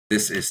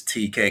This is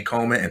TK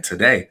Coleman, and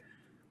today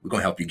we're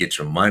going to help you get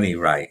your money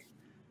right.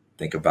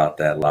 Think about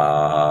that.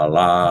 La,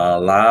 la,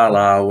 la,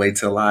 la. Wait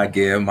till I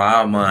get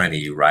my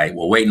money right.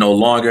 Well, wait no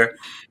longer,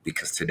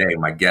 because today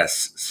my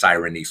guest,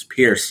 Cyrenice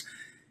Pierce,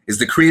 is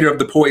the creator of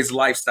the Poised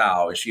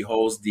lifestyle, and she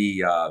holds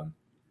the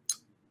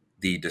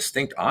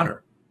distinct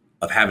honor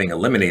of having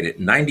eliminated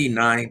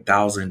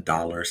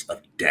 $99,000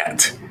 of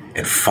debt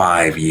in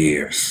 5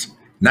 years.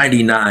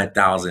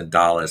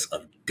 $99,000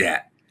 of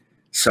debt.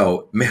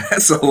 So, man,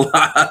 that's a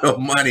lot of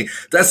money.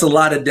 That's a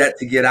lot of debt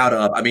to get out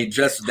of. I mean,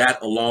 just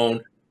that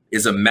alone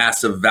is a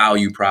massive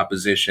value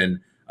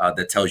proposition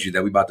that tells you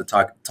that we're about to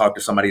talk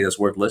to somebody that's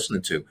worth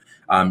listening to.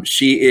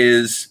 She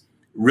is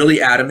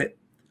really adamant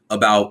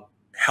about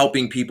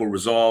helping people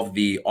resolve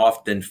the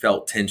often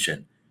felt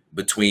tension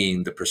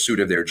between the pursuit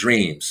of their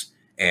dreams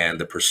and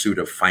the pursuit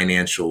of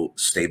financial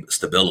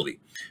stability.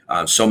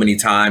 So many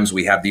times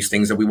we have these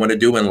things that we want to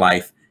do in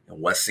life, and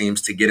what seems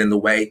to get in the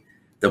way?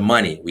 The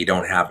money. We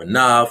don't have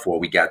enough, or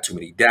we got too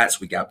many debts.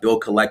 We got bill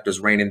collectors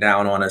raining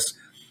down on us.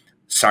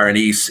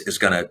 Cyrenice is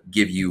going to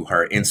give you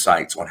her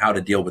insights on how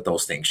to deal with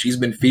those things. She's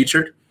been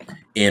featured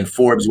in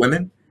Forbes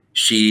Women.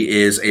 She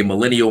is a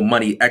millennial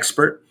money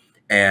expert,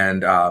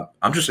 and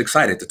I'm just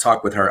excited to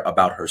talk with her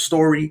about her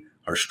story,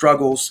 her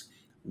struggles,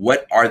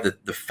 what are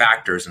the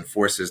factors and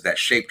forces that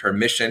shaped her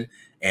mission,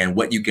 and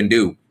what you can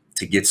do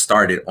to get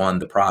started on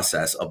the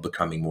process of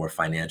becoming more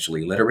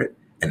financially literate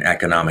and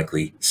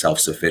economically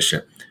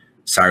self-sufficient.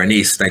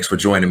 Cyrenice, thanks for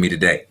joining me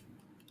today.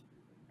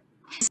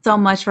 Thanks so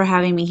much for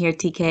having me here,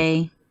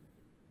 TK.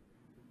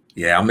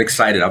 Yeah, I'm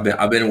excited.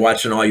 I've been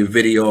watching all your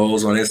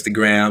videos on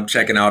Instagram,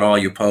 checking out all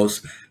your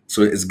posts.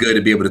 So it's good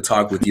to be able to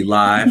talk with you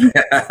live.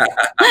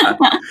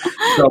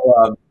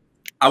 So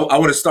I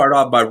want to start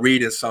off by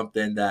reading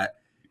something that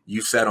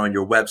you said on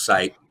your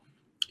website.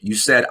 You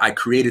said, I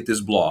created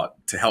this blog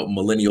to help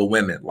millennial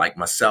women like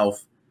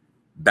myself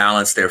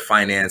balance their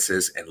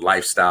finances and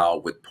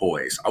lifestyle with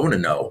poise. I want to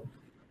know,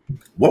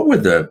 what were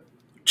the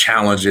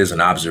challenges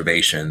and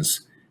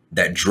observations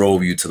that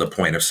drove you to the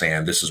point of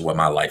saying, this is what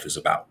my life is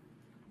about?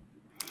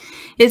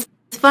 It's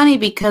funny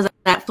because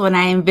that's when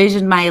I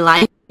envisioned my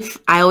life.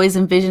 I always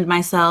envisioned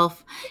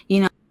myself,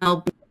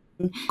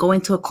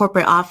 going to a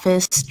corporate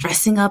office,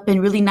 dressing up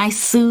in really nice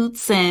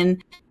suits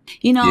and,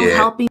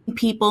 helping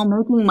people,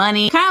 making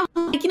money, kind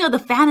of like, the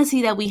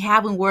fantasy that we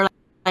have when we're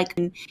like,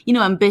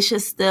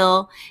 ambitious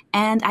still.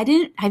 And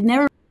I've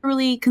never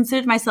really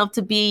considered myself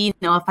to be,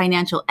 a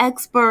financial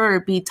expert or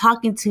be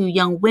talking to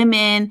young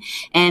women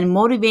and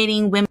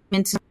motivating women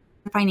to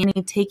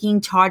taking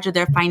charge of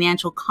their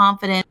financial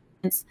confidence.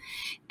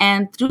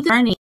 And through the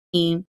journey,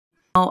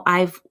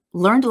 I've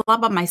learned a lot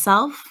about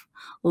myself,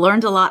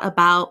 learned a lot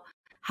about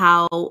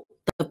how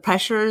the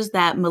pressures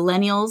that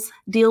millennials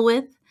deal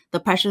with,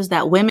 the pressures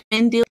that women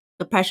deal with,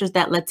 the pressures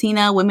that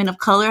Latina women of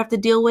color have to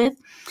deal with.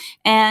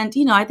 And,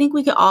 I think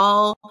we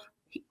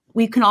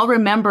can all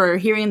remember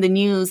hearing the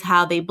news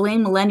how they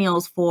blame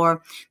millennials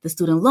for the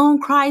student loan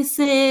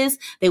crisis.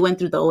 They went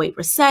through the '08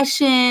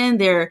 recession.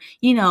 They're,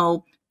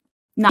 not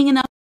getting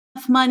enough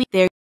money.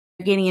 They're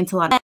getting into a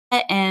lot of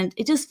debt. And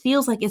it just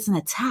feels like it's an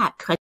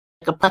attack, like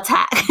an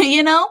attack,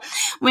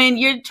 when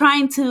you're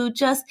trying to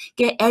just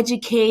get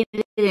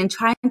educated and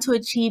trying to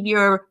achieve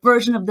your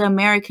version of the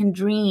American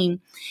dream.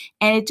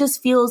 And it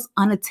just feels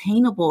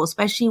unattainable,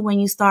 especially when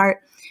you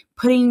start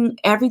putting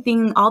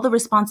everything, all the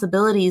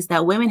responsibilities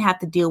that women have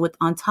to deal with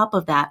on top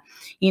of that.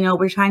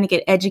 We're trying to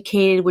get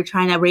educated. We're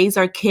trying to raise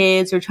our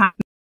kids. We're trying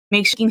to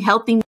make sure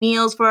healthy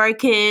meals for our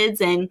kids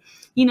and,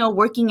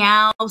 working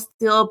out,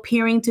 still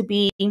appearing to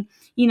be,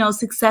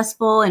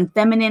 successful and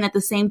feminine at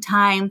the same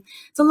time.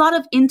 It's a lot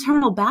of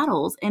internal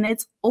battles and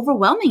it's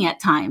overwhelming at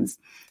times.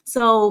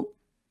 So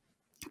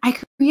I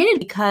created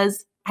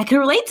because I could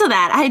relate to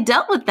that. I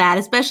dealt with that,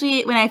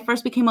 especially when I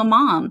first became a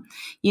mom.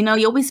 You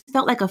always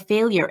felt like a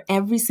failure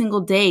every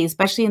single day,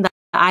 especially in the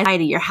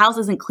society. Your house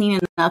isn't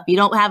clean enough. You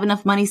don't have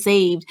enough money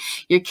saved.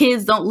 Your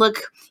kids don't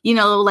look,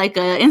 like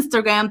an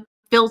Instagram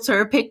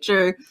filter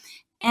picture.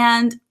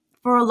 And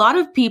for a lot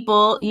of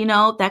people,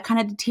 that kind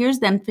of deters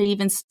them to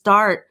even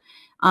start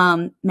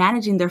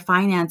managing their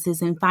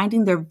finances and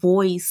finding their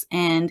voice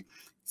and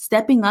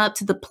stepping up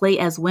to the plate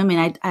as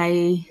women.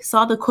 I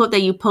saw the quote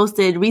that you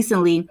posted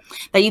recently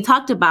that you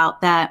talked about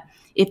that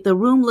if the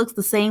room looks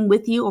the same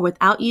with you or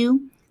without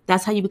you,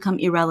 that's how you become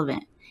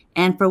irrelevant.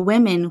 And for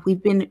women,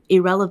 we've been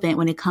irrelevant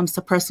when it comes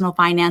to personal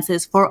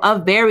finances for a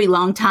very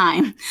long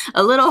time,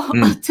 a little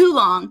too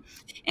long.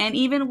 And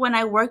even when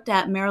I worked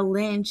at Merrill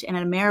Lynch and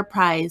at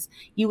Ameriprise,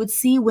 you would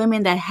see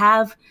women that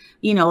have,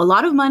 a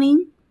lot of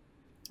money,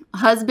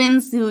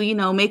 husbands who,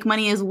 make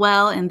money as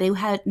well. And they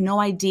had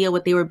no idea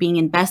what they were being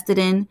invested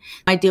in,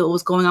 no idea what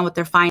was going on with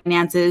their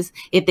finances,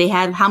 if they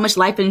had, how much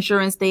life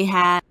insurance they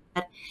had.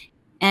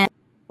 And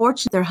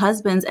fortunately, their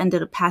husbands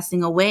ended up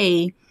passing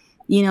away.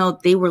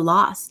 They were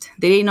lost.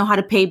 They didn't know how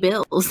to pay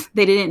bills.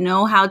 They didn't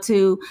know how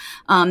to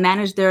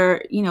manage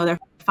their, their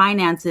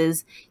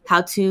finances,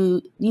 how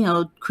to,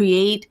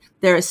 create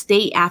their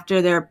estate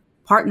after their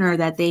partner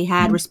that they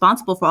had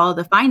responsible for all of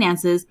the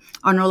finances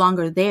are no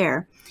longer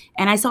there.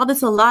 And I saw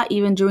this a lot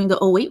even during the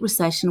 '08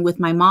 recession with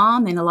my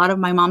mom and a lot of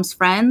my mom's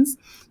friends.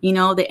 You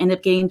know, they end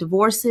up getting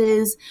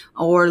divorces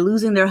or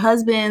losing their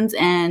husbands,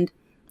 and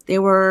they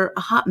were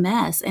a hot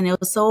mess. And it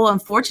was so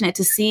unfortunate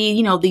to see,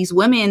 you know, these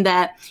women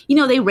that, you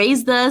know, they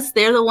raised us.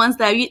 They're the ones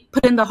that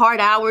put in the hard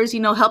hours, you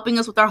know, helping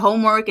us with our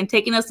homework and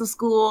taking us to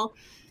school.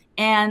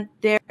 And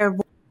they've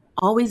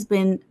always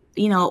been,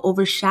 you know,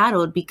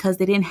 overshadowed because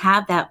they didn't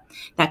have that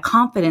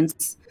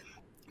confidence,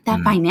 that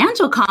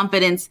financial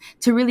confidence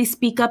to really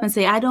speak up and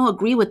say, I don't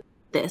agree with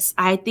this.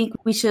 I think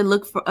we should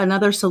look for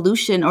another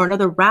solution or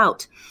another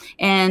route.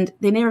 And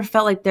they never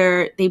felt like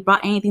they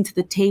brought anything to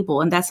the table.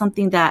 And that's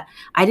something that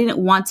I didn't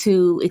want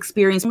to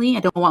experience. I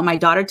don't want my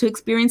daughter to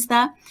experience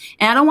that.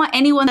 And I don't want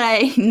anyone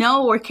that I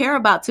know or care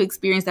about to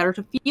experience that or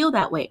to feel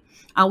that way.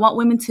 I want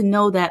women to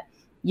know that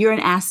you're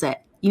an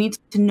asset. You need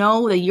to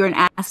know that you're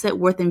an asset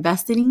worth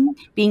investing,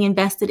 being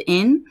invested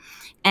in,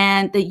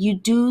 and that you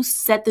do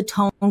set the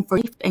tone for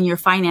life and your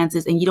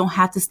finances, and you don't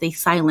have to stay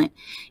silent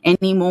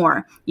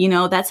anymore. You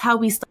know, that's how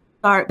we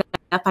start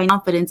that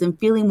confidence and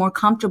feeling more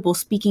comfortable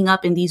speaking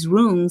up in these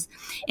rooms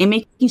and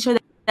making sure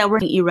that we're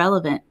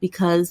irrelevant,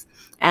 because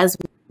as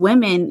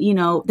women, you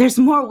know, there's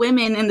more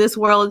women in this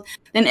world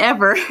than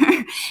ever.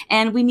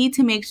 And we need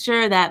to make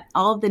sure that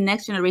all of the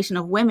next generation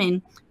of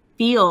women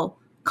feel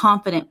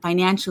confident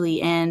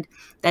financially and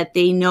that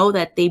they know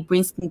that they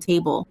bring something to the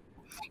table.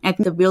 And I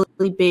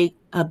think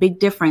a big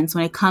difference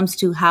when it comes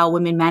to how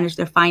women manage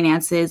their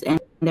finances and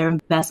their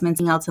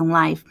investments and else in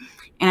life.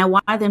 And I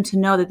want them to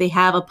know that they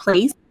have a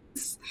place,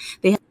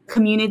 they have a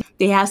community,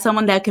 they have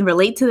someone that can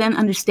relate to them,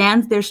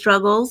 understands their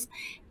struggles,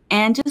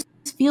 and just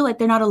feel like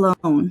they're not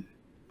alone.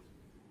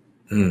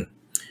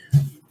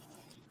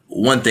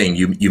 One thing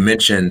you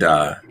mentioned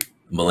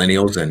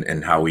millennials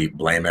and how we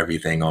blame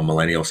everything on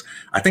millennials.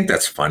 I think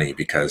that's funny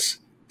because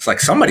it's like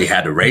somebody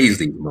had to raise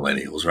these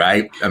millennials,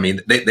 right? I mean,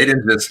 they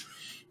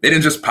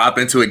didn't just pop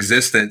into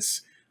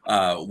existence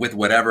with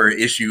whatever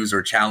issues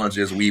or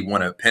challenges we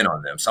want to pin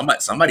on them.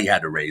 Somebody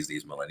had to raise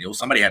these millennials.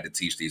 Somebody had to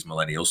teach these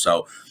millennials.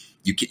 So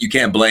you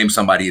can't blame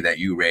somebody that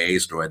you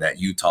raised or that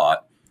you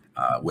taught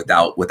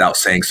without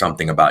saying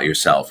something about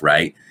yourself,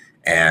 right?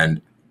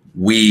 And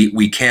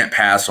we can't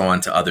pass on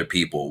to other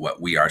people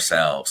what we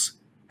ourselves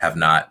have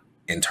not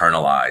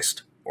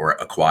internalized or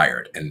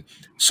acquired. And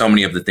so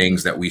many of the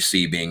things that we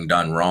see being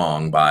done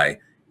wrong by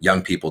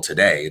young people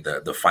today,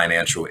 the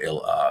financial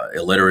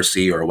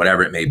illiteracy or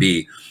whatever it may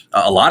be,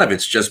 a lot of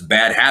it's just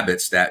bad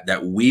habits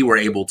that we were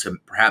able to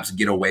perhaps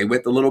get away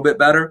with a little bit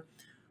better.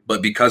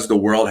 But because the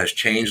world has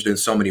changed in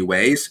so many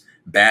ways,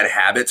 bad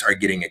habits are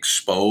getting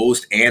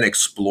exposed and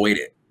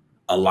exploited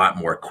a lot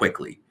more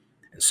quickly.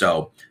 And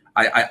so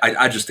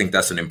I just think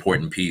that's an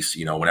important piece,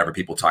 you know, whenever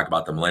people talk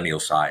about the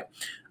millennial side.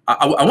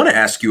 I want to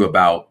ask you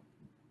about,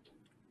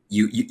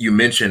 you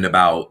mentioned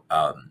about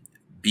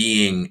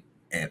being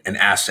an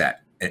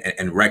asset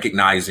and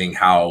recognizing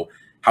how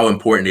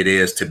important it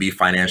is to be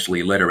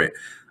financially literate.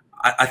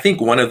 I think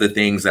one of the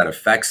things that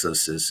affects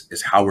us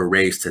is how we're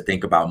raised to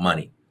think about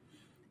money.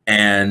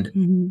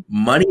 And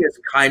money is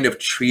kind of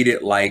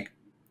treated like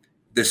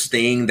this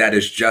thing that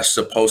is just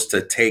supposed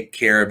to take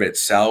care of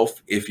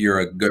itself if you're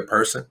a good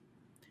person.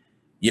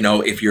 You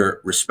know, if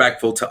you're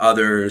respectful to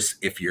others,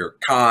 if you're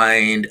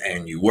kind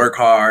and you work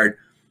hard,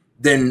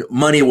 then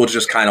money will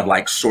just kind of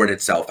like sort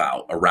itself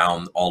out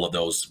around all of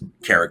those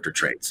character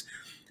traits.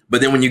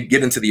 But then when you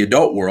get into the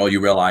adult world,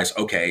 you realize,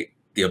 okay,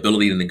 the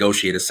ability to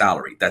negotiate a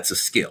salary, that's a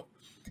skill.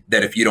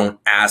 That if you don't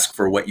ask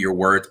for what you're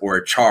worth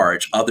or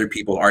charge, other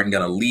people aren't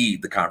going to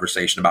lead the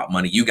conversation about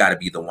money. You got to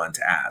be the one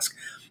to ask.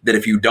 That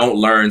if you don't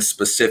learn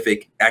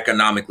specific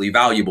economically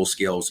valuable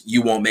skills,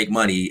 you won't make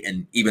money.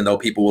 And even though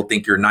people will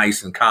think you're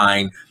nice and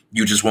kind,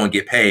 you just won't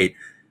get paid.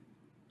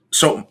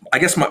 So I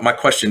guess my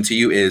question to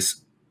you is,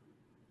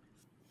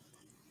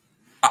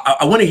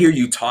 I want to hear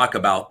you talk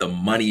about the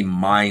money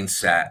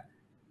mindset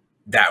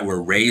that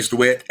we're raised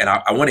with. And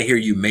I want to hear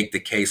you make the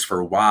case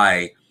for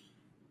why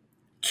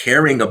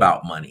caring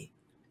about money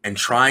and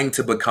trying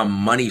to become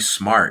money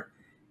smart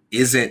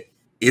isn't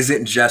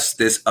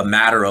just a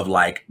matter of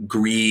like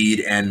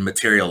greed and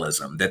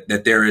materialism,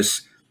 that there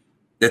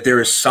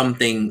is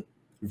something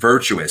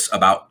virtuous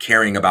about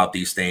caring about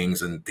these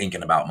things and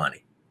thinking about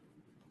money.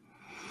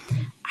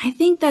 I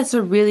think that's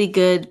a really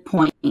good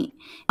point.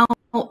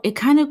 It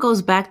kind of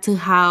goes back to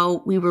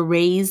how we were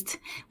raised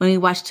when we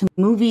watched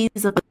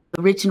movies of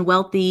the rich and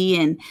wealthy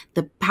and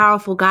the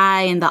powerful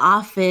guy in the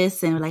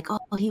office, and we're like, oh,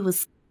 he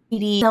was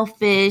greedy,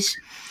 selfish.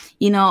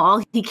 You know,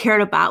 all he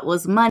cared about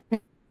was money.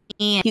 And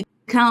he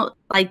kind of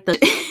like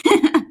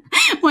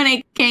when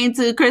it came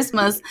to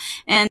Christmas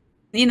and,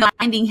 you know,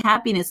 finding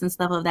happiness and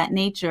stuff of that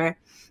nature.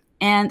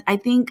 And I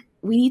think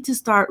we need to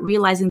start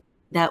realizing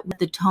that with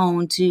the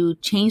tone to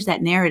change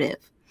that narrative,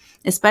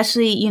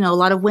 especially, you know, a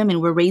lot of women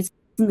were raised,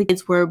 the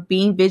kids were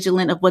being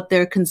vigilant of what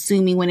they're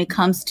consuming when it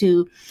comes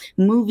to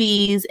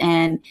movies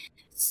and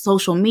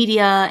social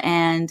media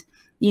and,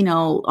 you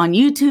know, on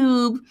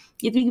YouTube.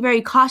 You have to be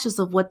very cautious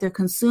of what they're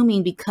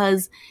consuming,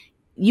 because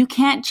you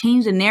can't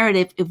change the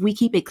narrative if we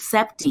keep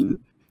accepting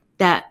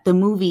that the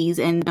movies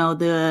and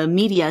the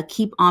media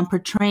keep on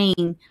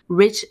portraying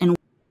rich and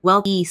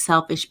wealthy,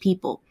 selfish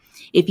people.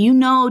 If you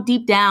know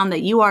deep down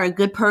that you are a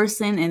good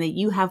person and that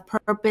you have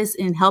purpose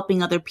in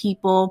helping other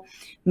people,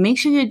 make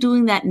sure you're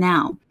doing that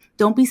now.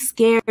 Don't be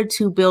scared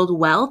to build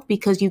wealth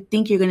because you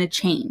think you're going to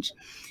change.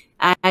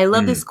 I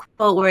love this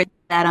quote where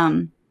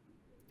that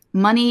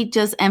money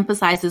just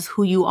emphasizes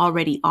who you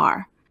already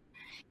are.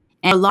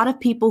 And a lot of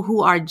people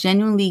who are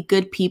genuinely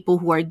good people,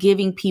 who are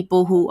giving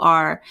people, who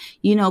are,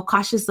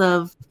 cautious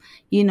of,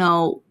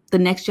 the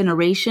next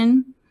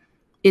generation,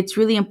 it's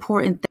really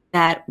important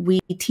that we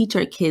teach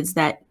our kids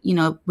that,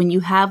 when you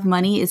have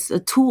money, it's a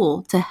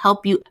tool to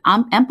help you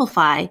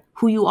amplify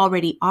who you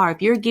already are.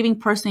 If you're a giving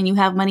person and you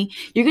have money,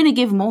 you're going to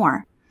give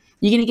more.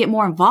 You're going to get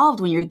more involved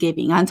when you're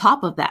giving on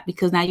top of that,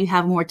 because now you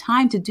have more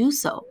time to do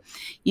so.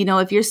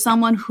 If you're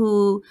someone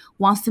who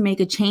wants to make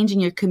a change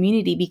in your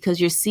community because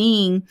you're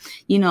seeing,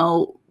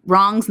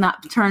 wrongs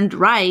not turned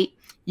right,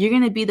 you're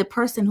going to be the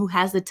person who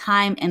has the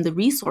time and the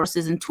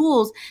resources and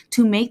tools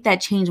to make that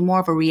change more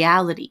of a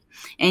reality.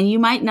 And you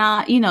might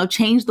not,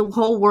 change the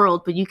whole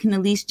world, but you can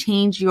at least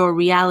change your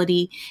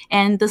reality.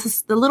 And this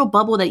is the little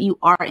bubble that you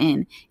are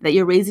in, that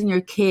you're raising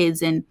your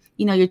kids and,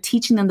 you're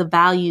teaching them the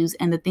values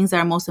and the things that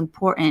are most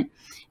important.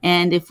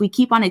 And if we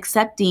keep on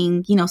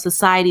accepting,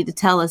 society to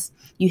tell us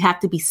you have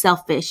to be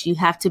selfish, you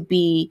have to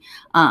be,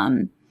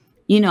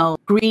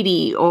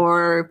 greedy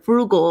or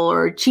frugal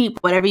or cheap,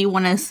 whatever you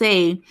want to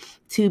say,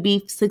 to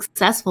be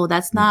successful,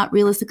 that's not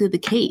realistically the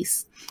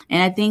case.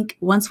 And I think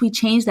once we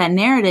change that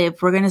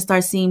narrative, we're going to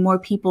start seeing more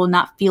people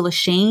not feel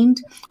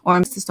ashamed or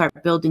to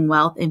start building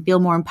wealth and feel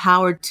more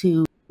empowered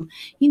to,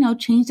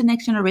 change the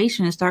next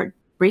generation and start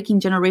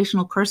breaking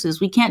generational curses.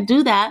 We can't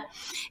do that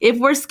if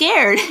we're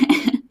scared.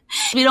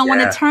 We don't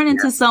want to turn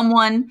into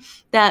someone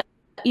that,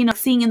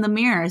 seeing in the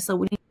mirror. So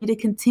we need to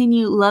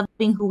continue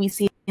loving who we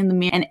see in the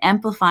mirror and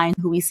amplifying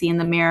who we see in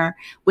the mirror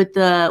with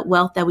the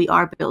wealth that we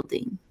are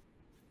building.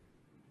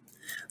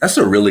 That's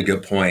a really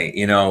good point.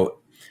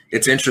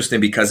 It's interesting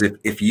because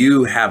if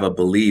you have a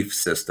belief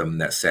system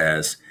that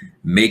says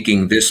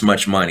making this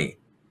much money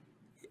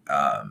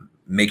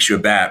makes you a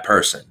bad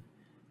person,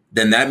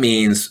 then that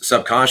means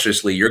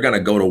subconsciously you're going to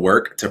go to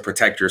work to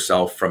protect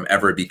yourself from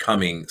ever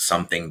becoming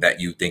something that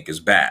you think is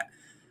bad.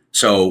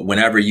 So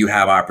whenever you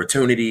have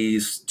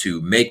opportunities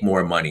to make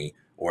more money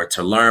or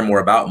to learn more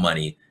about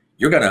money,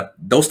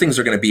 those things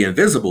are going to be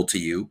invisible to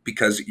you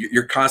because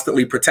you're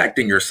constantly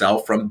protecting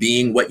yourself from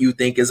being what you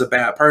think is a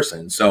bad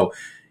person. So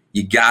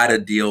you got to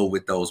deal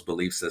with those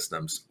belief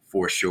systems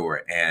for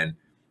sure and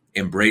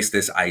embrace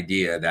this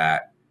idea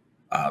that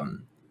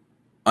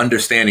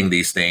understanding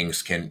these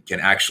things can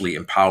actually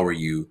empower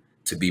you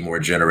to be more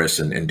generous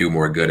and do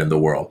more good in the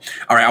world.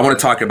 All right, I want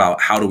to talk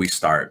about how do we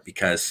start,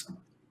 because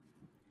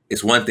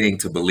it's one thing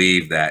to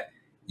believe that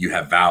you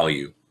have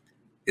value.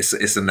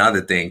 It's another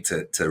thing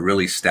to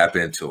really step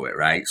into it,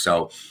 right?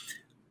 So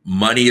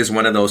money is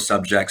one of those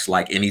subjects,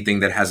 like anything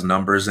that has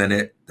numbers in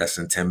it, that's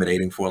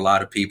intimidating for a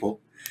lot of people.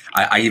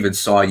 I even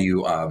saw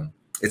you,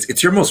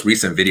 it's your most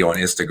recent video on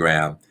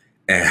Instagram,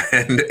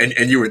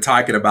 and you were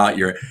talking about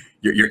your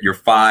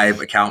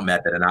 5 account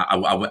method, and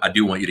I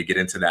do want you to get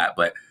into that.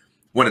 But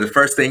one of the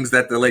first things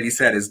that the lady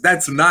said is,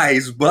 that's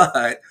nice,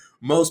 but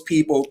most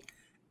people,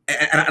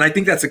 and I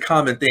think that's a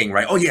common thing,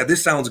 right? Oh yeah,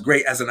 this sounds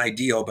great as an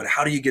ideal, but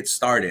how do you get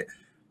started?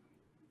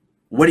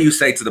 What do you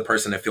say to the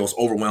person that feels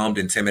overwhelmed,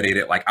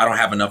 intimidated, like I don't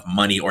have enough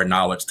money or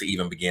knowledge to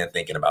even begin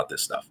thinking about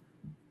this stuff?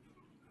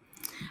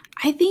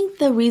 I think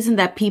the reason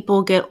that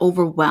people get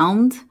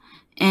overwhelmed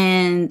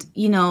and,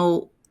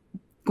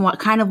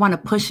 kind of want to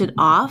push it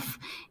off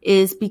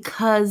is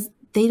because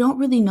they don't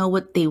really know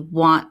what they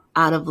want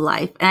out of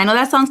life. And I know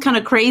that sounds kind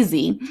of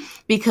crazy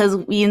because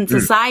we in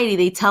society,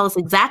 they tell us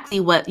exactly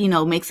what,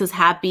 makes us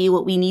happy,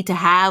 what we need to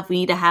have. We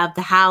need to have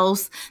the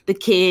house, the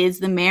kids,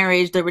 the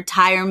marriage, the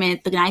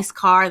retirement, the nice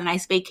car, the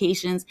nice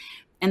vacations.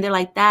 And they're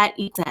like, that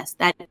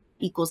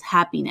equals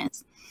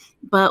happiness.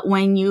 But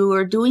when you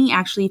are doing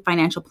actually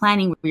financial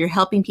planning, where you're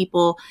helping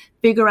people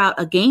figure out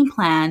a game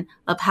plan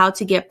of how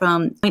to get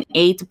from point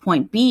A to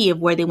point B of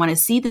where they want to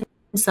see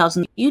themselves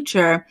in the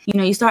future,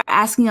 you start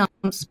asking them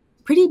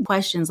pretty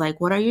questions like,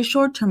 what are your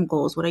short-term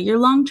goals? What are your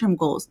long-term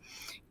goals?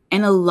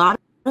 And a lot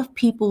of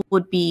people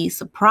would be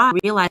surprised to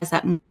realize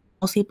that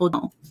most people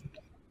don't.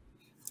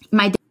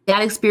 My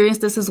dad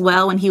experienced this as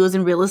well when he was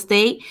in real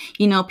estate.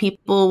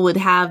 People would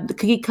have the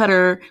cookie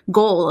cutter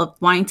goal of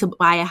wanting to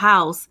buy a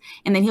house.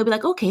 And then he'll be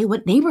like, okay,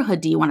 what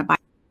neighborhood do you want to buy?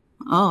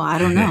 Oh, I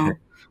don't know.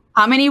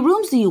 How many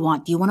rooms do you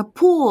want? Do you want a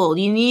pool?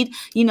 Do you need,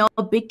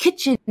 a big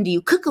kitchen? Do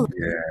you cook a lot?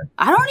 Yeah.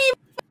 I don't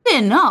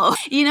even know,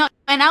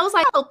 and I was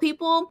like, oh,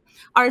 people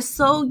are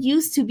so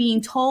used to being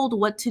told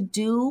what to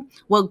do,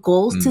 what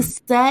goals to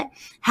set,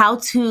 how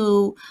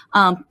to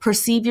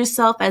perceive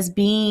yourself as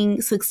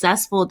being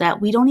successful,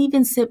 that we don't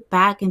even sit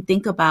back and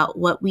think about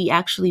what we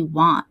actually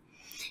want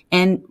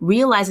and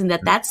realizing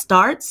that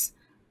starts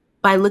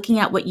by looking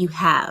at what you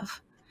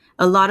have.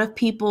 A lot of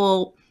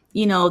people,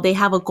 they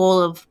have a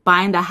goal of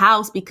buying the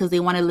house because they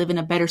want to live in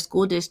a better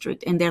school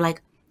district. And they're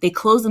like, they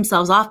close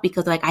themselves off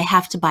because like, I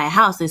have to buy a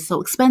house. It's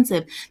so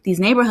expensive. These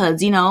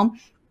neighborhoods,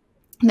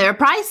 they're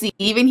pricey.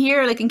 Even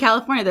here, like in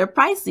California, they're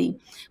pricey.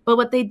 But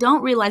what they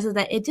don't realize is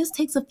that it just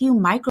takes a few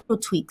micro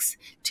tweaks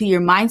to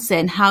your mindset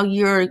and how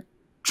you're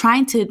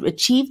trying to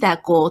achieve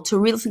that goal to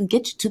really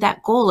get you to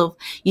that goal of,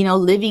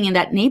 living in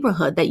that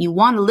neighborhood that you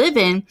want to live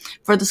in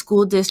for the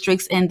school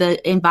districts and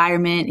the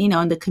environment,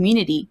 and the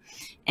community.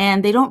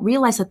 And they don't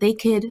realize that they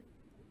could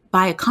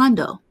buy a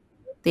condo.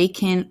 They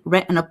can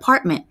rent an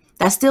apartment.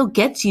 That still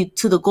gets you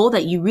to the goal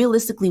that you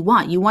realistically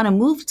want. You want to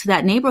move to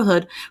that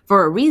neighborhood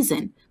for a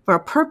reason, for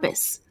a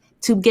purpose,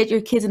 to get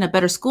your kids in a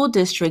better school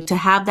district, to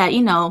have that,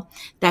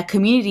 that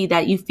community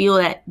that you feel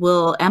that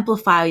will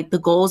amplify the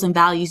goals and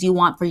values you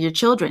want for your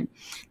children.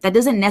 That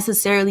doesn't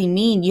necessarily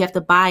mean you have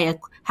to buy a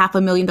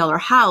 $500,000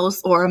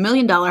 house or $1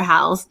 million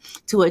house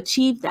to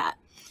achieve that.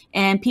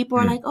 And people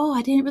are like, oh,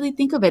 I didn't really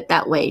think of it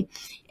that way.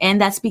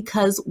 And that's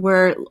because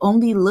we're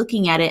only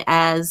looking at it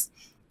as,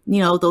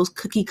 those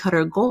cookie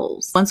cutter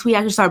goals. Once we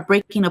actually start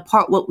breaking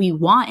apart what we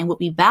want and what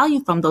we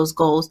value from those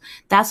goals,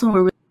 that's when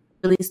we're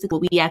realistic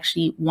what we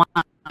actually want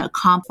to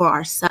accomplish for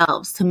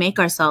ourselves, to make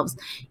ourselves,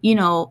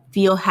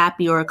 feel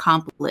happy or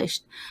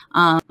accomplished.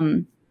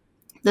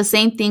 The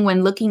same thing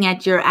when looking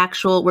at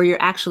where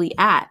you're actually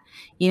at.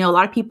 A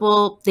lot of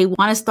people, they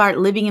want to start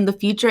living in the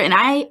future. And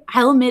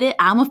I'll admit it,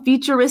 I'm a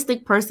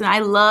futuristic person. I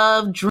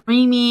love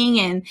dreaming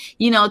and,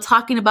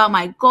 talking about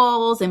my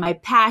goals and my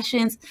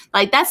passions.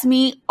 Like that's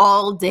me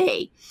all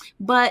day.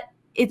 But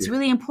it's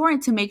really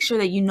important to make sure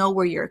that you know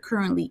where you're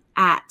currently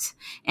at.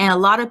 And a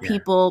lot of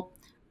people,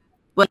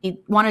 what they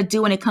want to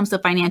do when it comes to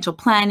financial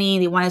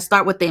planning, they want to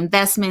start with the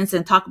investments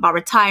and talk about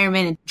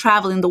retirement and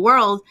traveling the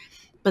world,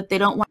 but they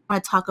don't want to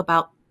talk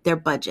about their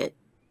budget,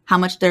 how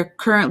much they're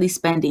currently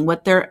spending,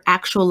 what their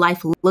actual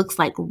life looks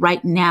like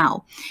right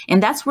now.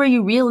 And that's where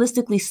you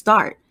realistically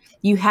start.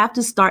 You have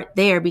to start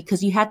there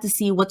because you have to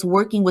see what's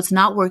working, what's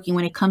not working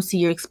when it comes to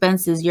your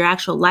expenses, your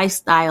actual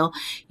lifestyle.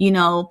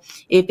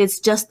 If it's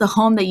just the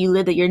home that you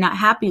live that you're not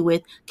happy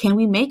with, can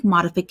we make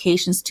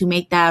modifications to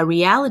make that a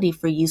reality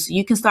for you so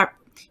you can start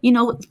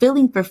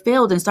feeling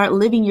fulfilled and start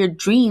living your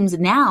dreams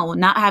now,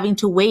 not having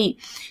to wait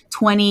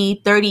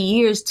 20, 30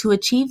 years to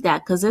achieve that.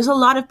 Because there's a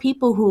lot of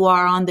people who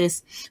are on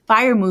this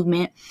FIRE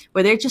movement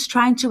where they're just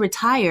trying to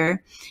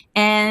retire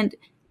and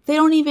they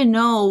don't even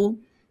know,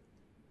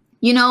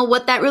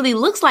 what that really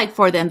looks like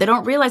for them. They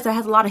don't realize that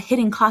has a lot of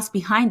hidden costs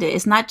behind it.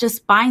 It's not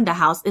just buying the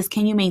house. It's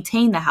can you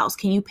maintain the house?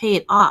 Can you pay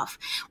it off?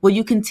 Will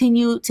you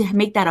continue to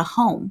make that a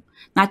home,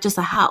 not just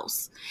a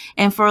house?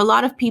 And for a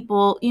lot of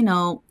people,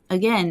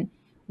 again,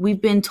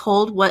 we've been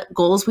told what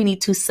goals we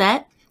need to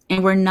set,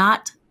 and we're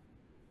not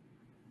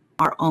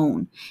our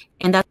own.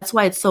 And that's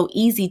why it's so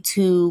easy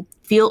to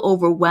feel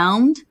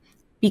overwhelmed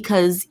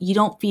because you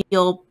don't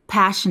feel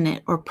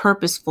passionate or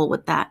purposeful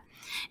with that.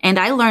 And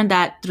I learned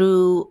that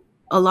through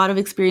a lot of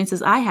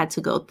experiences I had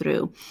to go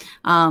through.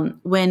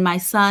 When my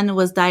son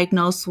was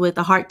diagnosed with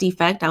a heart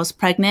defect, I was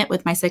pregnant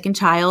with my second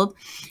child.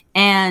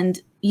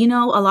 And, a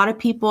lot of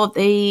people,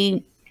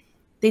 they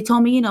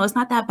told me, it's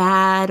not that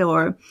bad,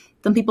 or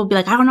some people be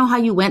like, I don't know how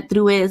you went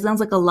through it. It sounds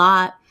like a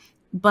lot.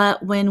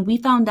 But when we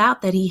found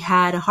out that he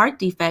had a heart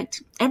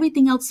defect,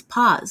 everything else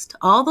paused.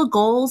 All the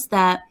goals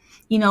that,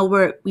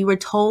 we were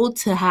told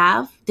to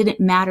have didn't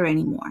matter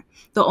anymore.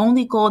 The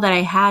only goal that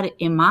I had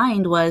in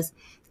mind was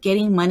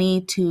getting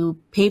money to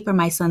pay for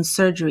my son's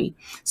surgery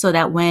so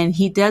that when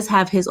he does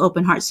have his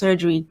open heart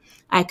surgery,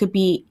 I could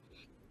be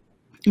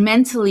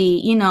mentally,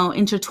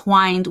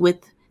 intertwined with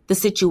the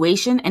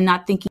situation and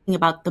not thinking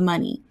about the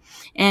money.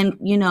 And,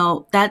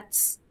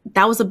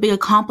 that was a big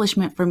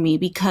accomplishment for me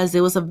because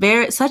it was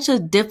such a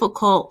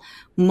difficult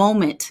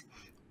moment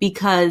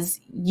because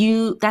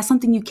that's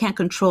something you can't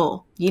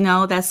control.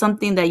 That's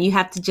something that you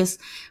have to just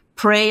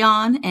pray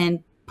on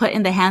and put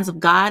in the hands of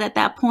God at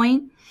that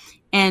point.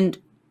 And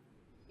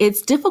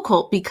it's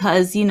difficult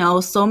because,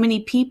 so many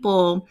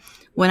people,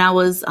 when I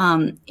was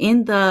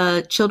in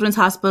the children's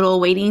hospital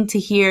waiting to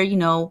hear,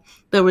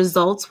 the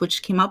results,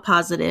 which came out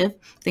positive,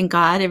 thank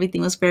God,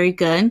 everything was very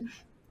good.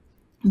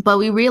 But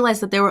we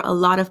realized that there were a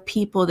lot of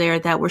people there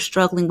that were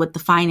struggling with the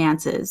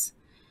finances.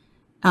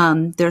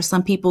 There are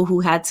some people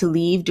who had to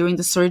leave during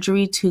the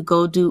surgery to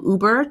go do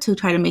Uber to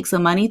try to make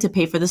some money to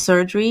pay for the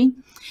surgery.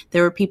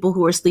 There were people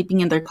who were sleeping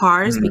in their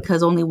cars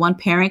because only one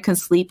parent can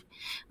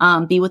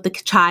be with the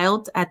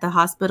child at the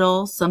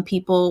hospital. Some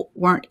people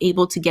weren't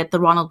able to get the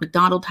Ronald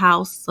McDonald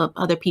House. Some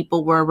other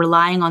people were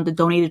relying on the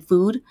donated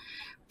food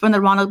from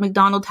the Ronald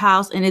McDonald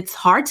House. And it's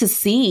hard to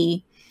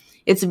see.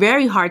 It's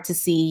very hard to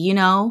see,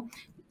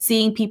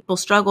 seeing people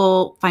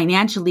struggle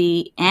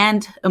financially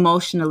and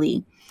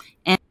emotionally.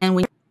 And when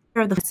you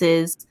hear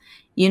this,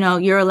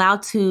 you're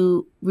allowed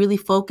to really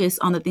focus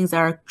on the things that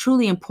are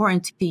truly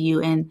important to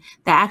you and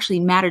that actually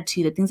matter to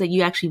you, the things that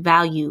you actually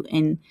value.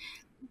 And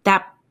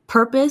that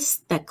purpose,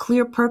 that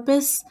clear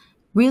purpose,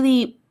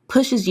 really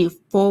pushes you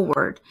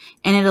forward.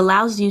 And it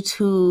allows you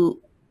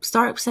to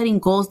start setting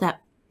goals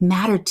that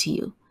matter to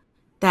you,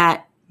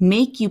 that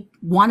make you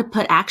want to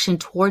put action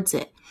towards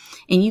it.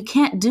 And you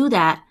can't do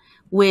that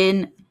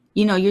when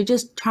you're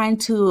just trying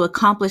to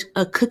accomplish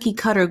a cookie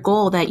cutter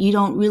goal that you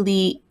don't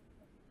really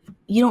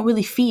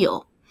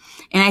feel.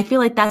 And I feel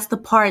like that's the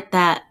part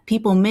that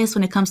people miss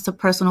when it comes to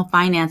personal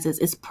finances.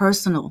 It's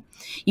personal.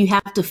 You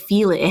have to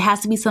feel it. It has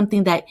to be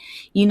something that,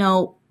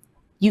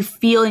 you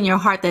feel in your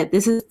heart that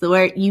this is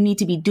where you need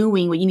to be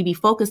doing, what you need to be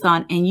focused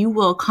on, and you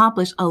will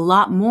accomplish a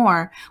lot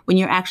more when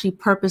you're actually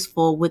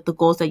purposeful with the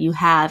goals that you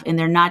have, and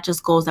they're not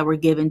just goals that were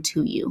given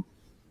to you.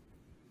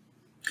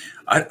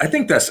 I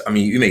think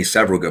you made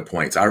several good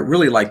points. I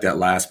really like that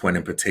last point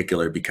in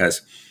particular,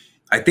 because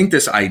I think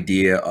this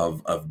idea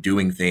of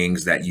doing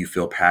things that you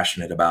feel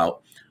passionate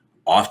about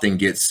often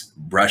gets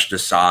brushed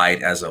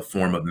aside as a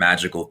form of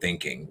magical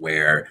thinking,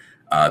 where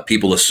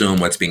people assume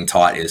what's being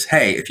taught is,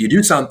 hey, if you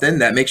do something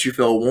that makes you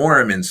feel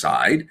warm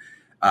inside,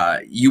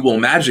 you will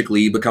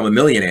magically become a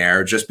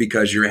millionaire just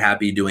because you're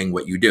happy doing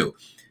what you do.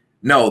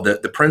 No,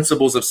 the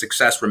principles of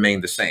success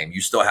remain the same.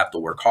 You still have to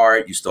work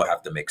hard. You still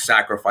have to make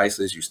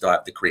sacrifices. You still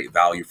have to create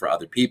value for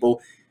other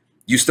people.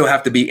 You still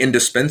have to be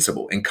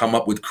indispensable and come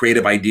up with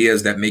creative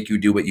ideas that make you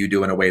do what you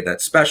do in a way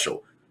that's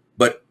special.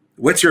 But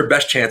what's your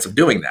best chance of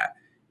doing that?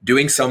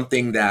 Doing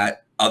something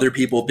that other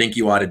people think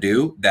you ought to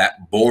do,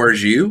 that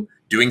bores you,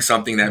 doing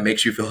something that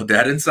makes you feel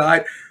dead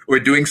inside, or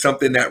doing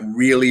something that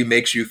really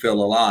makes you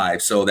feel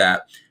alive, so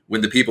that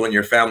when the people in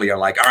your family are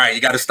like, all right,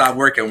 you got to stop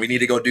working, we need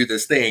to go do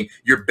this thing,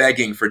 you're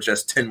begging for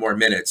just 10 more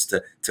minutes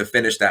to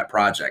finish that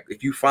project.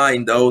 If you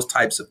find those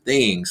types of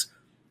things,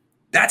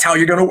 that's how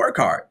you're going to work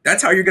hard.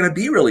 That's how you're going to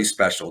be really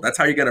special. That's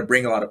how you're going to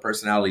bring a lot of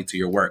personality to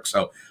your work.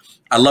 So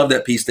I love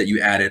that piece that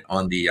you added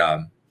on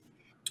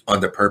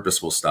the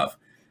purposeful stuff.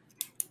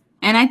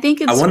 And I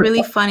think it's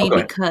really funny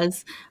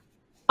because,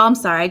 I'm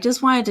sorry, I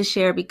just wanted to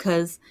share,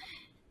 because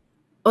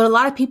what a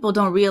lot of people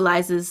don't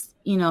realize is,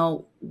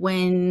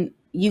 when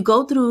you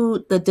go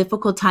through the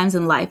difficult times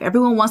in life,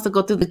 everyone wants to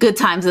go through the good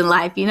times in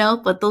life,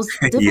 but those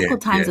difficult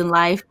times in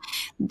life,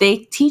 they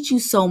teach you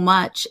so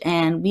much.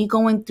 And me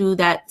going through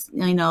that,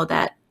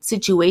 that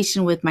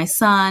situation with my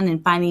son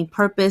and finding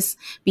purpose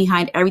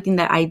behind everything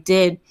that I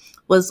did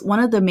was one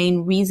of the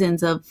main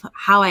reasons of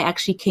how I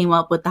actually came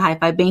up with the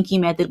high-five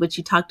banking method, which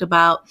you talked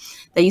about,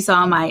 that you saw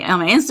on my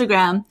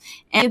Instagram.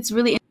 And it's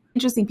really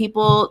interesting.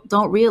 People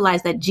don't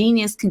realize that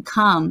genius can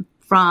come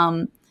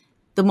from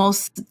the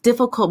most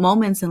difficult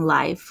moments in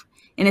life.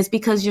 And it's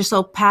because you're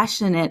so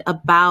passionate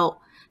about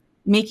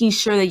making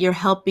sure that you're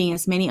helping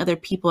as many other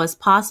people as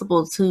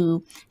possible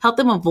to help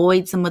them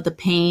avoid some of the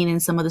pain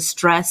and some of the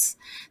stress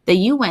that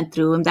you went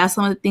through. And that's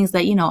some of the things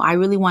that, I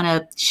really want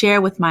to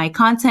share with my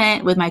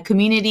content, with my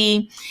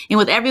community, and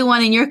with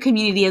everyone in your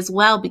community as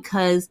well,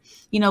 because,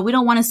 we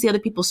don't want to see other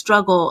people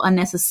struggle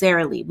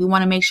unnecessarily. We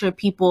want to make sure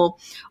people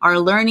are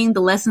learning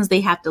the lessons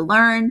they have to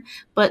learn,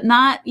 but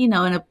not, in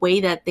a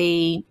way that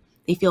they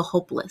feel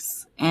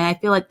hopeless. And I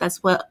feel like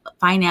that's what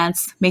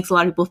finance makes a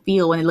lot of people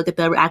feel when they look at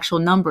the actual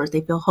numbers.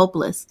 They feel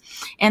hopeless.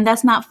 And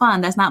that's not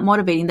fun. That's not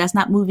motivating. That's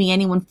not moving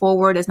anyone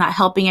forward. It's not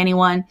helping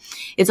anyone.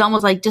 It's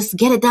almost like, just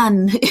get it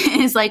done.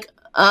 It's like,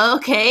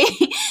 okay,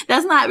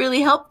 that's not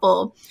really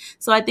helpful.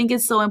 So I think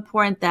it's so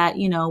important that,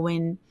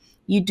 when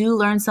you do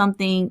learn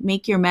something,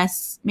 make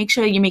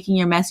sure you're making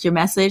your mess your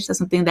message. That's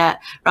something that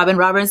Robin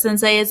Robertson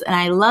says. And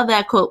I love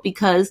that quote,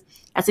 because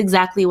that's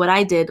exactly what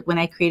I did when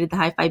I created the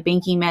high-five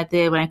banking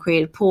method, when I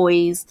created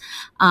Poised,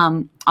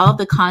 all of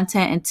the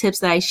content and tips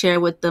that I share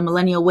with the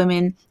millennial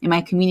women in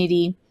my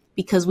community,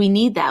 because we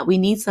need that. We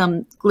need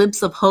some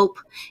glimpse of hope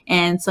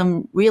and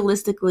some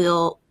realistic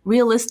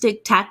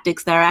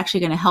tactics that are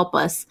actually going to help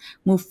us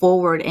move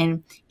forward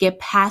and get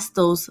past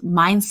those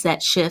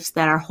mindset shifts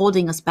that are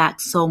holding us back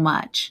so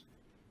much.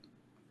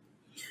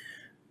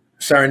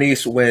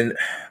 Saranice,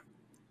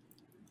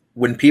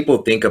 when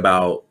people think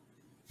about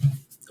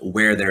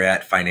where they're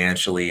at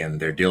financially and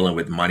they're dealing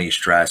with money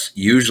stress,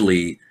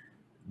 usually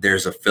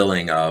there's a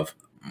feeling of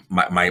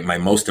my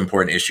most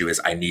important issue is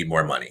I need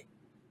more money.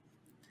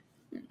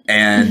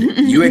 And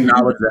you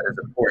acknowledge that it's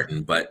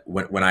important, but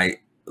when I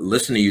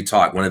listen to you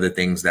talk, one of the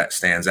things that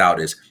stands out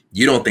is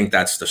you don't think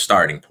that's the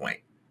starting point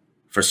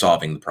for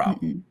solving the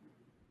problem.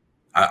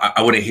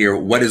 I want to hear,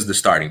 what is the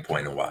starting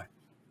point and why?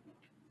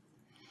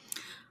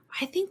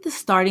 I think the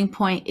starting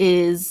point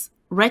is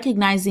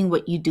recognizing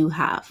what you do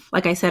have.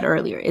 Like I said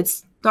earlier,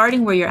 it's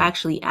starting where you're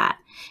actually at.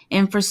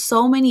 And for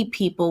so many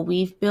people,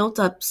 we've built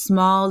up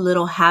small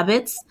little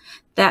habits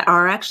that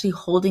are actually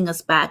holding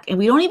us back. And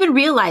we don't even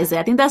realize it.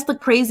 I think that's the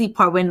crazy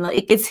part, when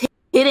it's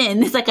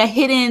hidden. It's like a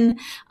hidden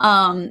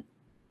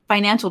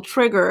financial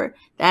trigger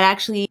that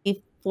actually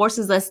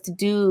forces us to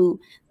do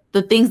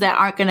the things that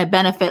aren't going to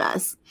benefit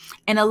us.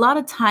 And a lot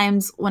of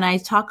times when I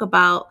talk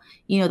about,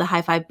 the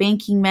high-five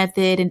banking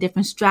method and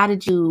different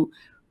strategies to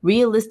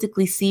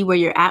realistically see where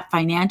you're at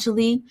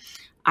financially,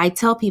 I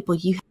tell people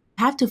you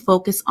have to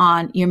focus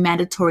on your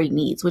mandatory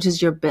needs, which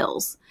is your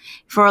bills.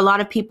 For a lot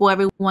of people,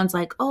 everyone's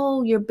like,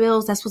 oh, your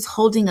bills, that's what's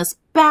holding us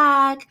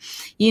back.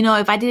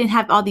 If I didn't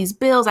have all these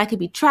bills, I could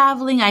be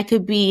traveling, I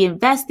could be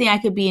investing, I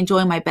could be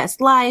enjoying my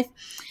best life.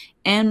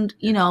 And,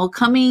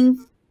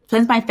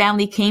 since my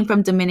family came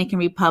from Dominican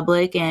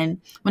Republic, and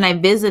when I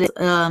visited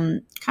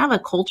kind of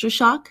a culture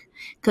shock,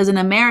 because in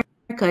America,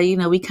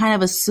 we kind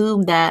of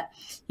assume that,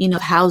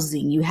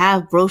 housing, you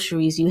have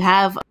groceries, you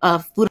have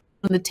food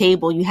on the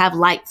table, you have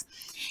lights.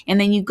 And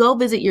then you go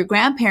visit your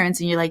grandparents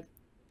and you're like,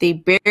 they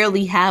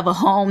barely have a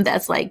home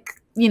that's like,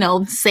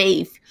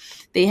 safe.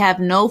 They have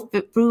no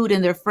food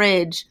in their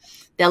fridge.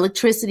 The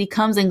electricity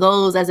comes and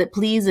goes as it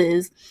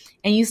pleases.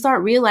 And you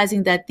start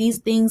realizing that these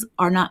things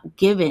are not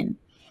given.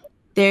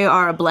 They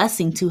are a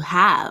blessing to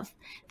have.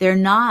 They're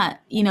not,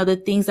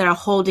 the things that are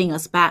holding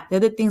us back. They're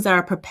the things that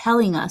are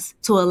propelling us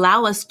to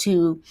allow us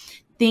to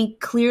think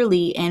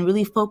clearly and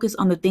really focus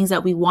on the things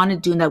that we want to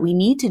do and that we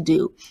need to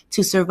do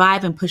to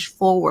survive and push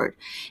forward.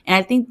 And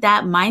I think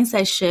that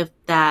mindset shift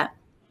that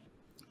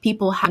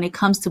people have when it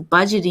comes to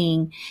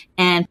budgeting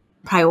and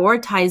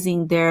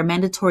prioritizing their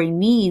mandatory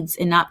needs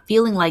and not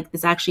feeling like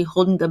it's actually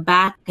holding them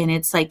back and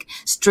it's like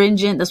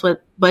stringent. That's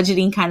what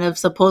budgeting kind of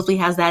supposedly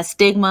has, that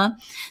stigma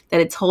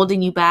that it's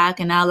holding you back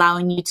and not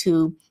allowing you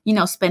to,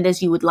 spend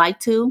as you would like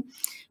to.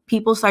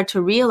 People start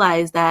to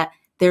realize that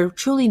they're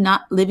truly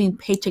not living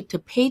paycheck to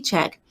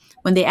paycheck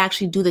when they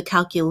actually do the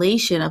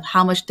calculation of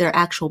how much their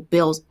actual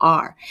bills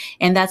are.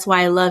 And that's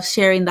why I love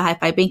sharing the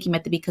high-five banking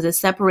method, because it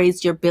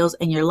separates your bills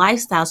and your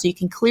lifestyle so you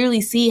can clearly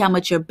see how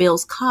much your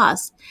bills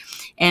cost.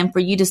 And for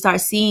you to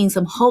start seeing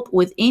some hope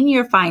within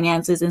your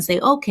finances and say,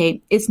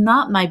 okay, it's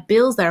not my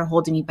bills that are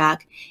holding me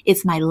back.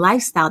 It's my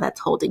lifestyle that's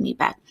holding me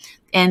back.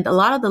 And a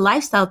lot of the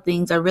lifestyle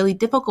things are really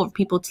difficult for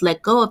people to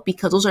let go of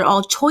because those are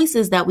all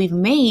choices that we've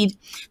made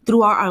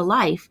throughout our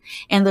life.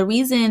 And the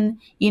reason,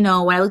 when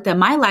I looked at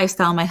my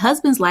lifestyle, my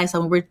husband's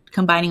lifestyle, when we're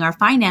combining our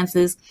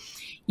finances,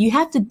 you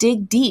have to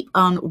dig deep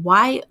on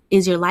why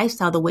is your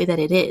lifestyle the way that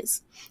it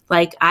is.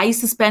 Like, I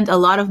used to spend a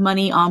lot of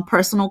money on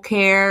personal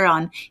care,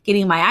 on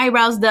getting my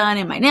eyebrows done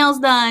and my nails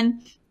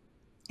done.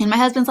 And my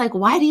husband's like,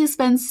 why do you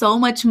spend so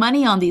much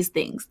money on these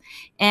things?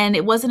 And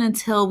it wasn't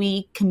until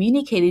we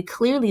communicated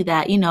clearly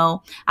that,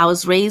 I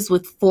was raised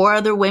with 4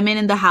 other women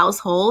in the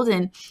household.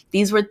 And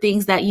these were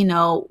things that,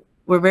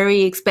 were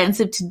very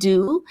expensive to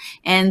do.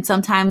 And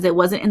sometimes it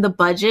wasn't in the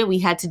budget. We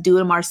had to do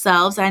them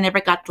ourselves. I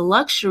never got the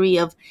luxury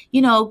of,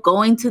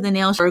 going to the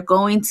nail shop or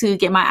going to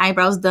get my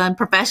eyebrows done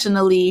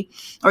professionally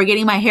or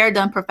getting my hair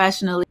done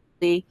professionally.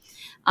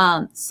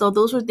 So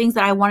those were things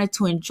that I wanted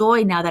to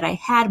enjoy now that I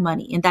had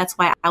money. And that's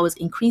why I was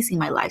increasing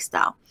my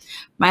lifestyle.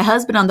 My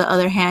husband, on the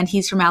other hand,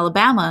 he's from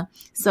Alabama.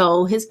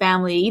 So his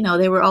family,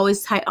 they were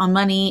always tight on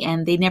money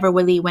and they never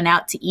really went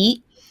out to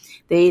eat.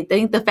 They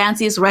think the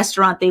fanciest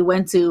restaurant they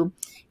went to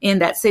in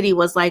that city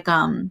was like,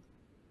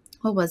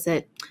 what was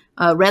it?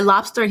 Red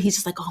Lobster. And he's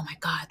just like, oh my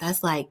God,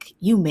 that's like,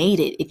 you made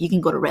it if you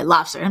can go to Red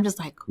Lobster. And I'm just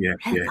like,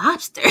 Red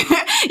Lobster,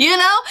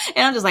 And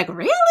I'm just like,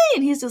 really?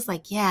 And he's just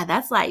like, yeah,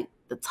 that's like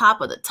the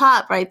top of the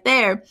top right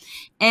there.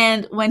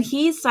 And when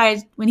he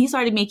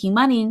started making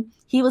money,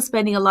 he was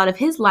spending a lot of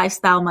his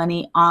lifestyle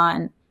money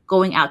on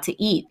going out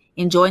to eat,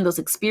 enjoying those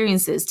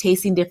experiences,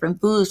 tasting different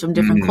foods from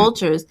different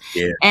cultures.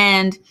 Yeah.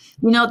 And,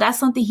 that's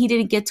something he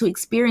didn't get to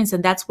experience.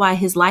 And that's why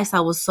his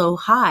lifestyle was so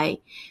high.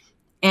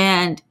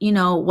 And,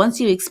 once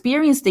you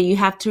experienced it, you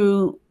have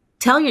to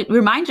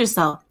remind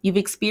yourself you've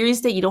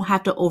experienced it. You don't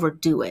have to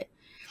overdo it.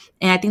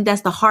 And I think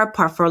that's the hard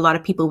part for a lot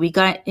of people. We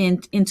got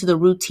into the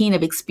routine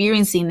of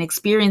experiencing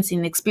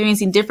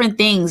different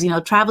things,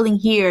 traveling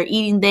here,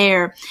 eating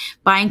there,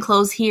 buying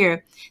clothes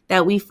here,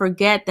 that we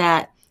forget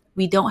that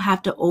we don't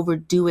have to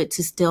overdo it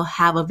to still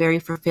have a very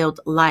fulfilled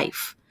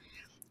life.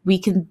 We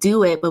can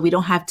do it, but we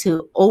don't have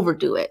to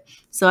overdo it.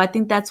 So I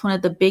think that's one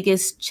of the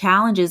biggest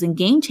challenges and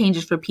game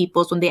changers for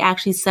people is when they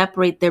actually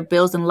separate their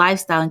bills and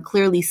lifestyle and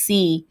clearly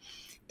see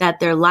that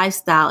their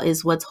lifestyle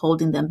is what's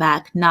holding them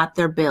back, not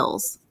their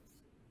bills.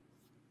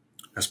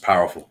 That's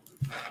powerful.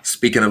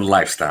 Speaking of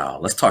lifestyle,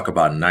 let's talk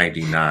about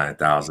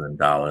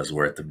 $99,000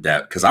 worth of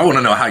debt, because I want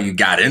to know how you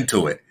got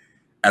into it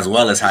as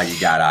well as how you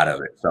got out of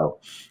it. So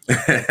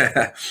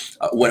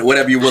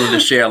whatever you're willing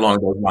to share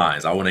along those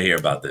lines, I want to hear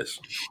about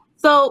this.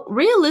 So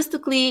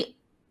realistically,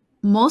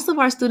 most of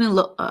our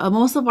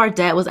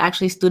debt was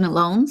actually student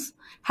loans.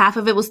 Half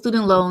of it was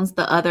student loans.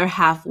 The other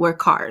half were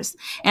cars.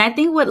 And I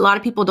think what a lot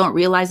of people don't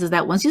realize is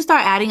that once you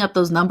start adding up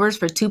those numbers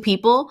for 2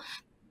 people,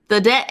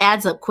 the debt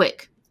adds up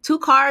quick. 2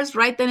 cars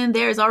right then and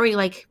there is already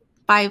like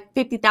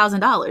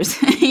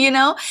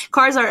 $50,000.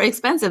 Cars are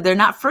expensive. They're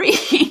not free.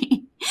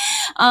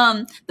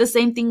 The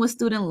same thing with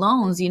student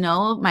loans.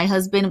 My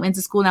husband went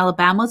to school in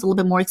Alabama. It's a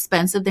little bit more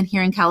expensive than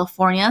here in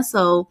California.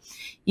 So,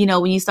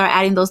 when you start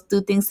adding those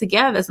 2 things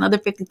together, that's another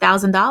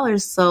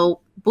 $50,000.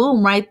 So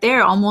boom, right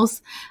there,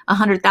 almost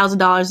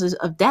 $100,000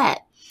 of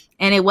debt.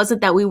 And it wasn't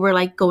that we were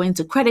like going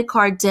to credit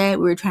card debt.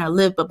 We were trying to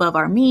live above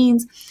our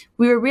means.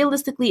 We were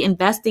realistically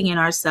investing in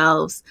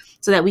ourselves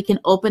so that we can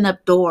open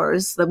up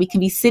doors, so that we can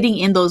be sitting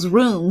in those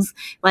rooms,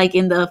 like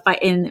in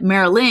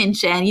Merrill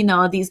Lynch and,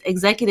 these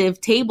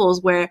executive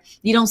tables where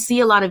you don't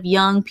see a lot of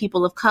young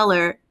people of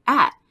color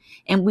at.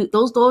 And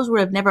those doors would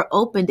have never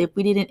opened if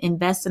we didn't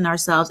invest in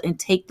ourselves and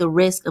take the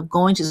risk of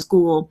going to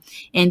school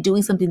and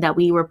doing something that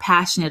we were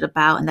passionate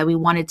about and that we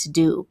wanted to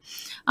do.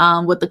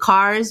 With the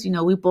cars,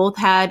 we both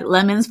had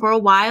lemons for a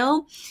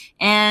while,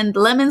 and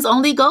lemons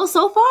only go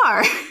so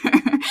far.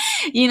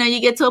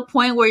 You get to a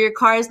point where your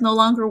car is no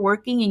longer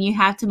working and you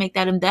have to make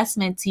that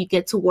investment to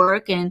get to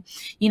work and,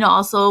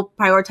 also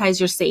prioritize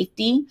your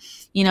safety.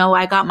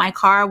 I got my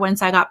car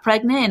once I got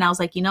pregnant, and I was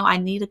like, I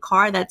need a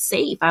car that's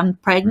safe. I'm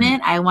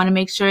pregnant. I want to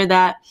make sure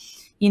that,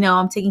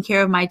 I'm taking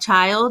care of my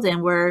child,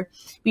 and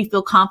we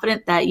feel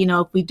confident that,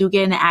 if we do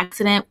get in an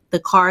accident, the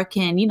car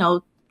can,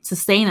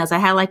 sustain us. I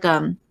had like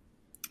a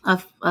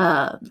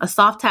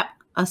soft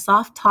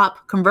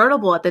top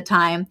convertible at the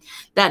time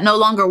that no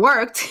longer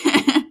worked.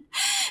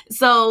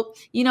 So,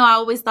 I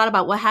always thought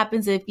about what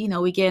happens if,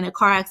 we get in a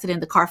car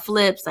accident, the car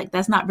flips, like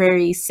that's not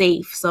very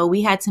safe. So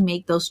we had to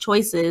make those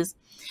choices,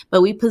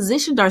 but we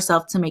positioned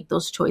ourselves to make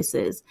those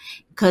choices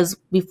because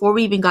before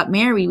we even got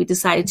married, we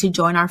decided to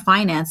join our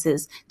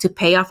finances, to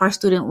pay off our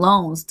student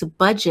loans, to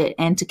budget,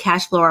 and to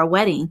cash flow our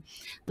wedding.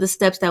 The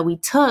steps that we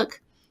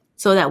took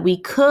so that we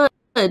could,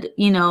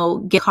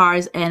 get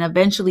cars and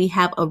eventually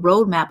have a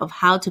roadmap of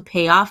how to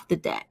pay off the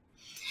debt.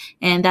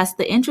 And that's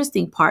the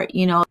interesting part.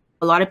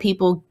 A lot of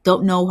people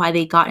don't know why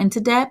they got into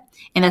debt,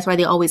 and that's why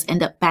they always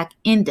end up back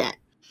in debt.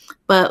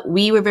 But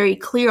we were very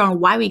clear on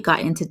why we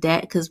got into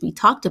debt because we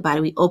talked about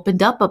it. We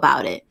opened up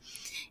about it.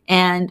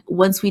 And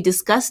once we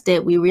discussed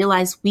it, we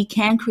realized we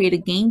can create a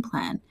game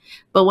plan.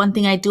 But one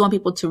thing I do want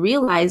people to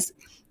realize,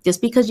 just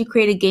because you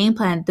create a game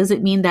plan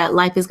doesn't mean that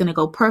life is going to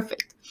go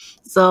perfect.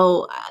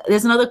 So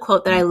there's another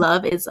quote that I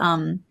love. It's,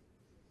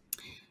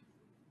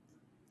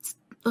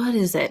 what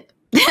is it?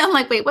 I'm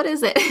like, wait, what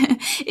is it?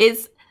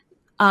 It's,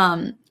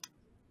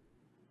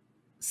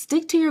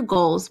 stick to your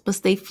goals, but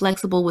stay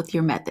flexible with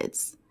your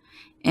methods.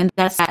 And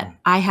that's that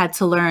I had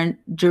to learn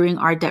during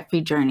our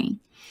debt-free journey.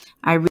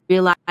 I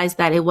realized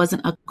that it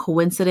wasn't a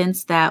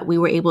coincidence that we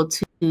were able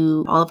to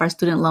do all of our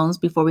student loans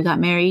before we got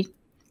married.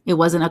 It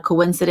wasn't a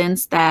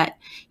coincidence that,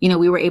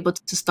 we were able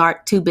to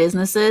start 2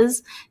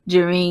 businesses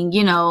during,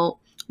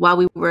 while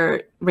we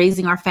were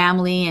raising our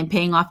family and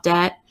paying off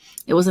debt.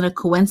 It wasn't a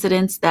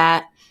coincidence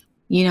that,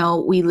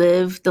 we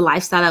live the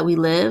lifestyle that we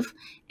live.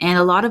 And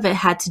a lot of it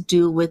had to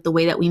do with the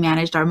way that we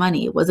managed our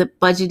money. It wasn't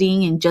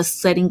budgeting and just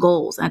setting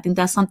goals. And I think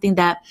that's something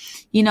that,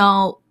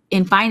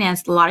 in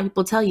finance, a lot of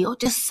people tell you, oh,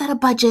 just set a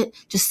budget,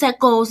 just set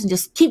goals and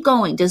just keep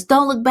going. Just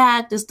don't look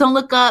back. Just don't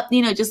look up,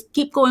 just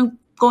keep going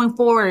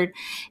forward.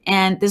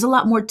 And there's a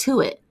lot more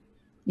to it.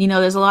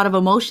 There's a lot of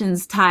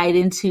emotions tied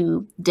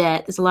into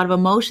debt. There's a lot of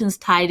emotions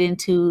tied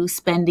into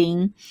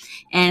spending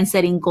and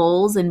setting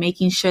goals and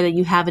making sure that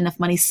you have enough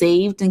money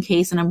saved in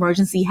case an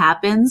emergency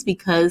happens.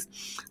 Because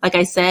like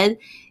I said,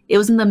 it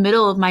was in the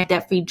middle of my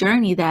debt-free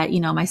journey that,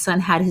 my son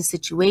had his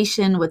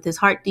situation with his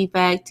heart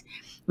defect.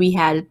 We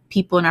had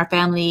people in our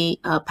family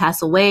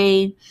pass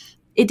away.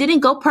 It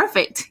didn't go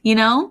perfect,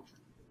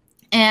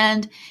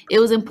 And it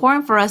was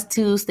important for us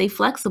to stay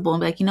flexible and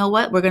be like, you know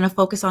what, we're going to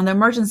focus on the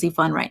emergency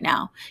fund right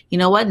now. You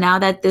know what, now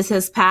that this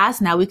has passed,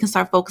 now we can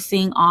start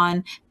focusing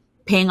on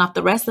paying off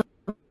the rest of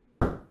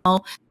a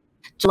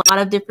lot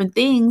of different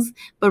things,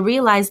 but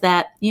realize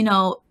that,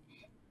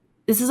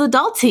 this is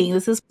adulting.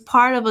 This is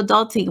part of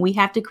adulting. We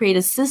have to create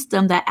a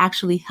system that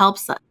actually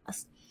helps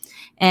us.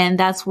 And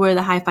that's where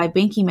the high five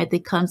banking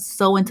method comes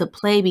so into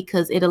play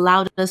because it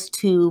allowed us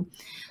to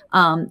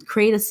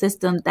create a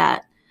system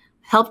that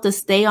helped us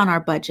stay on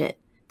our budget,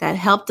 that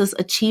helped us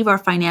achieve our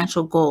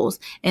financial goals,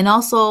 and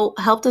also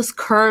helped us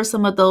curb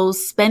some of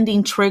those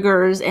spending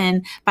triggers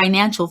and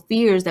financial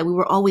fears that we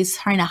were always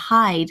trying to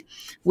hide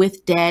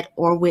with debt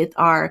or with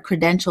our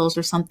credentials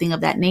or something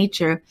of that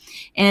nature.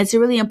 And it's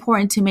really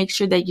important to make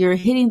sure that you're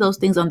hitting those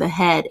things on the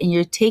head and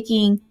you're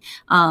taking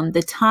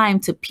the time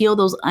to peel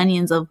those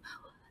onions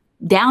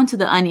down to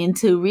the onion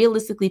to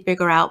realistically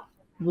figure out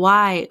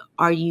why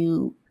are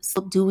you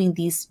still doing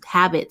these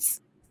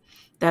habits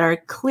that are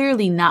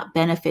clearly not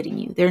benefiting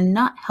you. They're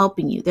not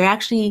helping you. They're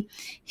actually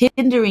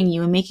hindering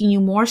you and making you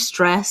more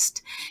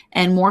stressed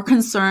and more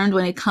concerned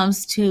when it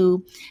comes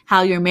to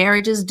how your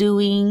marriage is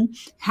doing,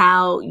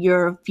 how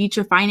your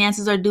future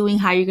finances are doing,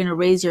 how you're going to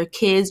raise your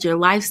kids, your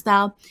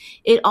lifestyle.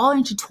 It all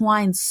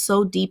intertwines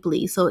so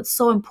deeply. So it's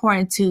so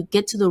important to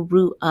get to the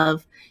root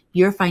of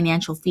your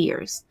financial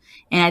fears.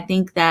 And I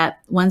think that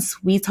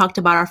once we talked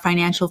about our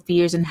financial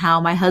fears and how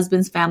my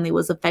husband's family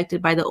was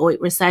affected by the '08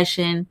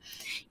 recession,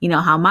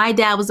 how my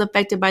dad was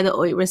affected by the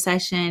 '08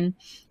 recession,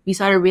 we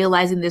started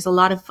realizing there's a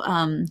lot of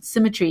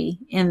symmetry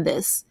in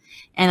this.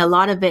 And a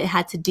lot of it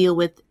had to deal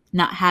with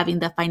not having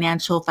the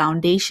financial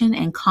foundation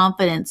and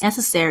confidence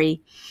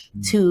necessary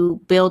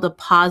to build a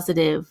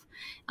positive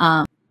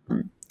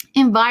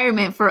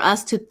environment for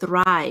us to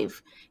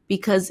thrive.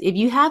 Because if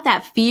you have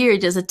that fear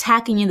just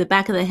attacking you in the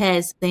back of the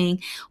head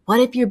saying, what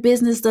if your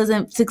business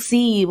doesn't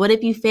succeed? What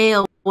if you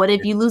fail? What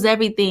if you lose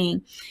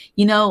everything?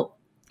 If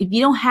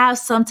you don't have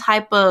some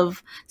type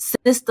of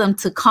system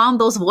to calm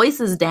those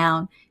voices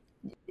down,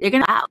 you're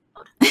going to out.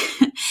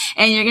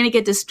 and you're going to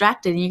get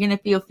distracted and you're going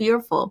to feel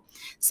fearful.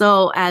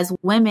 So as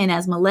women,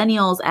 as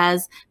millennials,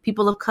 as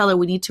people of color,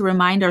 we need to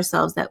remind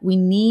ourselves that we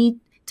need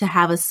to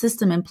have a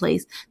system in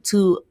place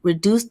to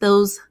reduce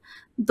those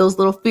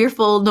little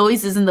fearful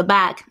noises in the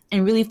back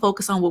and really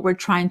focus on what we're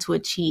trying to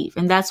achieve.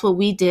 And that's what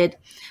we did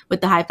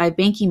with the high five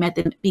banking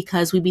method,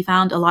 because we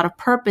found a lot of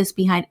purpose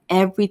behind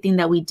everything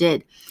that we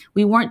did.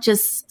 We weren't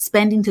just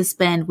spending to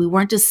spend. We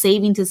weren't just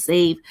saving to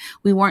save.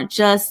 We weren't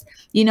just,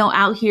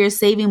 out here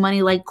saving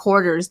money like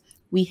quarters.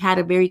 We had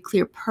a very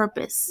clear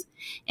purpose.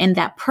 And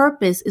that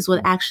purpose is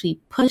what actually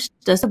pushed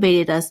us,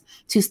 motivated us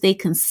to stay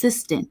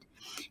consistent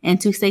and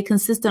to stay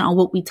consistent on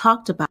what we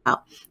talked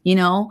about.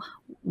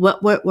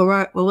 What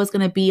was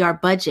going to be our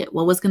budget?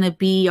 What was going to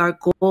be our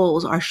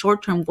goals, our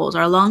short-term goals,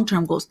 our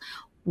long-term goals?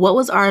 What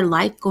was our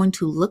life going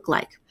to look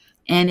like?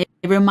 And it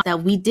reminded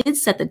that we did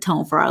set the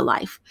tone for our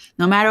life.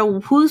 No matter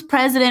who's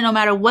president, no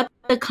matter what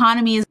the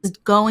economy is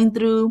going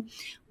through,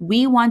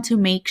 we want to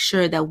make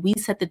sure that we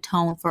set the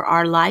tone for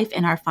our life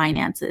and our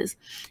finances.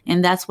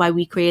 And that's why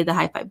we created the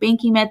high five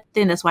banking method.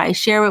 And that's why I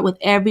share it with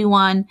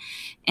everyone.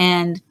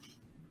 And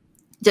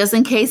just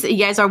in case you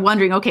guys are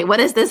wondering, okay, what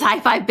is this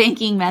high five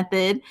banking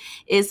method?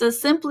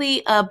 It's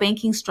simply a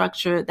banking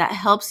structure that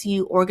helps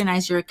you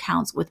organize your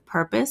accounts with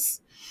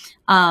purpose.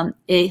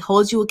 It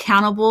holds you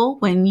accountable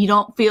when you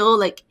don't feel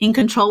like in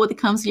control when it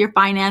comes to your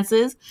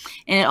finances.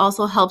 And it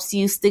also helps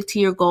you stick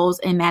to your goals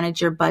and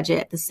manage your budget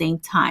at the same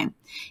time.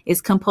 It's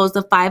composed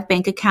of 5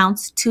 bank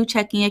accounts, 2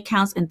 checking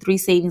accounts, and 3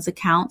 savings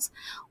accounts.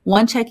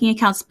 1 checking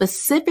account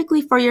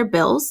specifically for your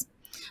bills.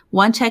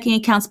 1 checking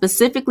account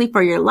specifically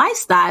for your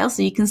lifestyle,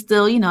 so you can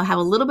still, have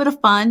a little bit of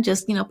fun,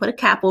 just, put a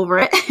cap over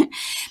it.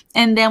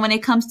 And then when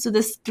it comes to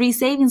this 3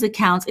 savings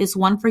accounts, it's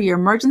 1 for your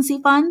emergency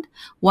fund,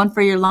 1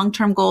 for your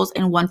long-term goals,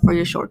 and 1 for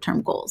your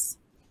short-term goals.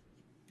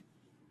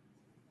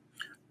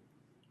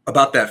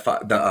 About that,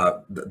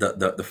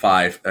 the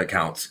 5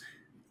 accounts,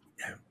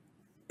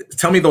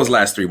 tell me those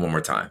last 3 one more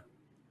time.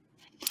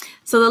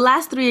 So the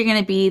last 3 are going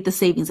to be the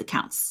savings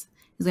accounts.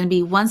 There's going to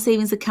be 1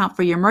 savings account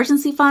for your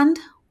emergency fund,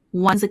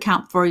 1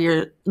 account for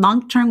your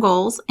long-term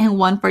goals, and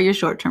 1 for your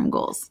short-term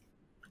goals.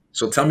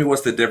 So tell me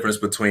what's the difference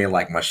between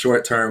like my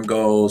short-term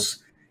goals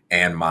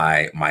and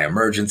my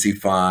emergency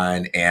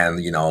fund and,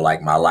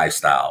 like my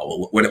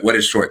lifestyle. What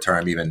is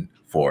short-term even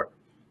for?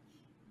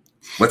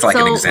 What's like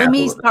an example? Let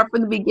me start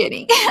from the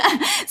beginning.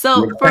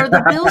 So for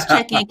the bills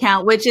checking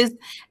account, which is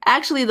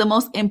actually the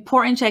most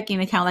important checking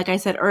account, like I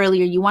said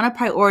earlier, you want to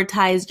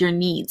prioritize your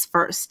needs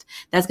first.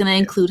 That's going to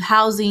include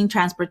housing,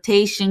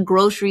 transportation,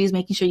 groceries,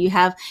 making sure you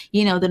have,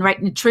 the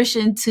right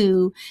nutrition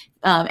to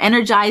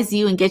energize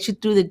you and get you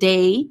through the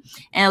day.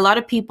 And a lot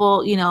of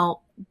people,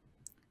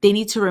 they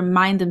need to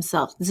remind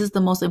themselves, this is the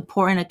most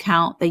important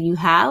account that you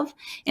have,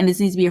 and this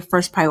needs to be your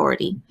first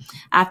priority.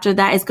 After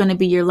that, it's going to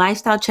be your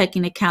lifestyle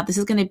checking account. This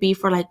is going to be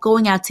for like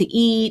going out to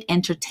eat,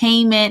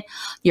 entertainment,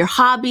 your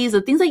hobbies,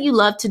 the things that you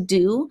love to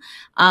do.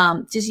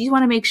 You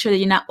want to make sure that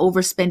you're not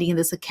overspending in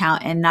this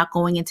account and not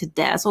going into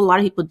debt. So a lot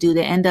of people do.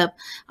 They end up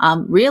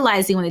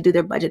realizing when they do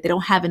their budget, they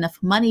don't have enough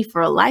money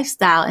for a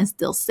lifestyle and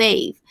still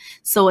save.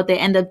 So what they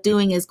end up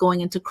doing is going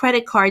into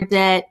credit card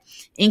debt,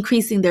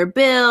 increasing their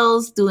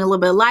bills, doing a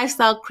little bit of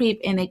lifestyle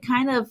creep, and it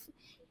kind of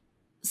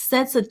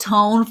sets a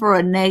tone for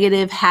a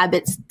negative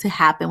habits to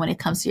happen when it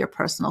comes to your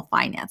personal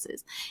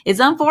finances. It's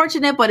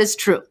unfortunate, but it's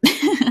true.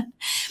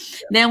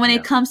 Then when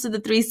it comes to the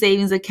 3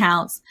 savings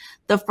accounts,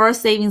 the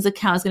first savings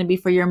account is going to be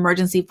for your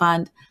emergency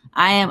fund.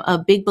 I am a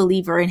big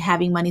believer in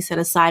having money set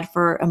aside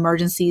for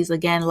emergencies.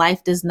 Again,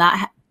 life does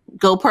not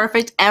go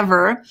perfect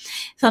ever.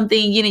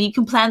 Something, you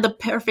can plan the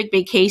perfect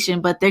vacation,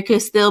 but there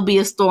could still be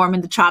a storm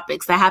in the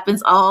tropics. That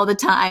happens all the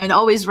time. It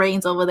always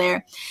rains over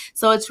there.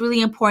 So it's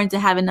really important to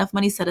have enough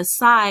money set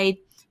aside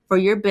for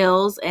your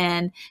bills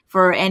and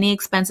for any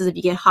expenses. If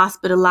you get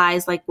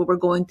hospitalized, like what we're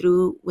going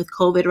through with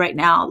COVID right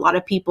now, a lot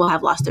of people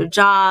have lost their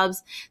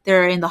jobs.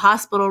 They're in the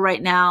hospital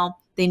right now.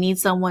 They need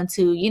someone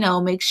to,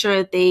 make sure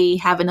that they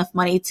have enough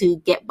money to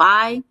get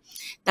by.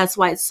 That's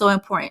why it's so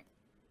important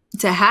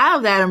to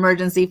have that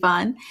emergency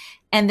fund.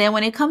 And then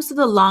when it comes to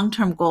the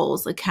long-term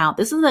goals account,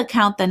 this is an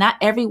account that not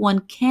everyone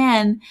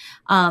can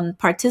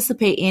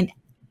participate in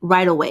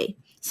right away.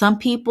 Some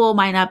people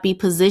might not be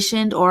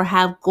positioned or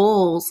have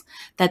goals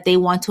that they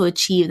want to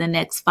achieve in the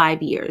next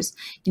 5 years.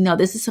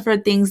 This is for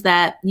things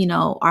that,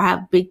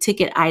 have big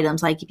ticket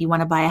items. Like if you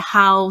want to buy a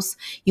house,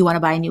 you want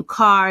to buy a new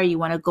car, you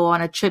want to go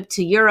on a trip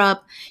to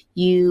Europe,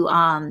 you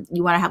want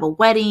to have a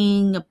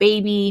wedding, a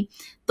baby.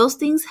 Those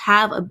things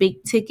have a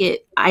big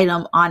ticket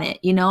item on it,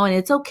 and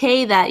it's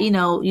okay that,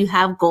 you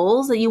have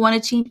goals that you want to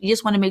achieve. You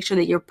just want to make sure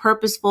that you're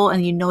purposeful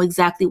and you know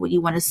exactly what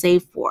you want to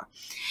save for.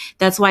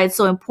 That's why it's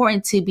so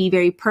important to be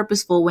very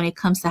purposeful when it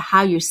comes to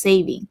how you're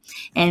saving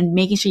and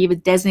making sure you have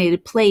a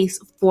designated place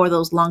for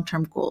those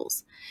long-term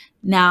goals.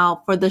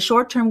 Now, for the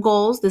short-term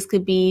goals, this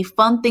could be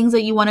fun things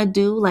that you want to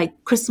do,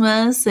 like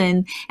Christmas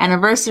and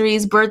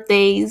anniversaries,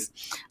 birthdays,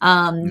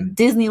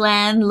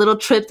 Disneyland, little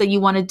trips that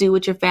you want to do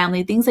with your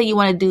family, things that you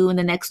want to do in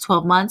the next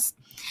 12 months.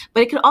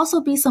 But it could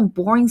also be some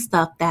boring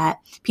stuff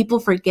that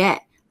people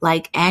forget,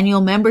 like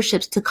annual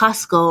memberships to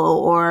Costco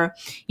or,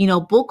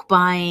 book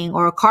buying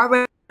or car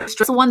registration. It's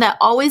the one that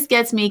always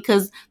gets me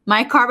because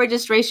my car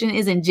registration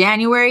is in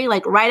January,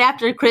 like right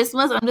after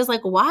Christmas. I'm just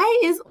like,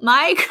 why is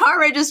my car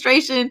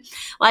registration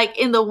like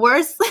in the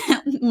worst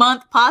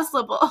month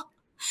possible?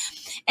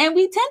 And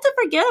we tend to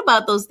forget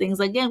about those things.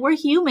 Again, we're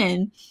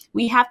human.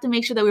 We have to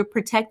make sure that we're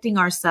protecting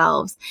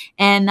ourselves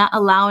and not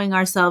allowing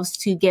ourselves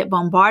to get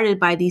bombarded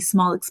by these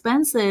small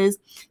expenses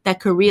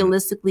that could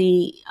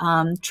realistically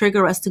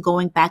trigger us to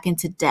going back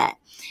into debt.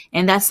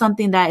 And that's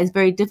something that is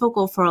very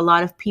difficult for a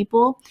lot of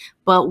people.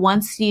 But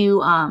once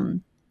you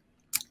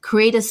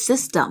create a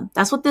system,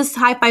 that's what this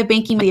hi-fi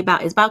banking is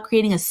about. It's about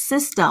creating a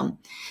system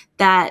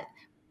that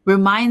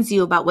reminds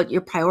you about what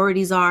your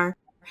priorities are,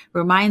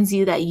 reminds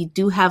you that you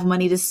do have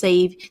money to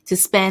save, to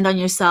spend on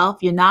yourself.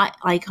 You're not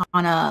like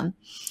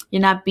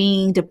you're not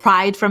being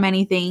deprived from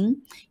anything.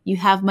 You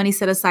have money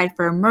set aside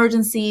for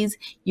emergencies.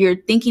 You're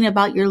thinking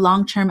about your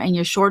long-term and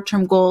your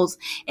short-term goals.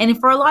 And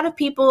for a lot of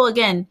people,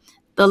 again,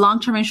 the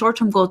long-term and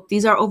short-term goals,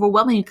 these are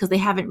overwhelming because they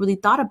haven't really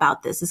thought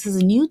about this. This is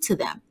new to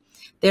them.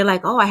 They're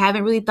like, oh, I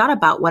haven't really thought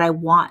about what I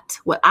want,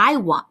 what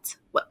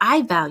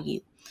I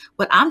value,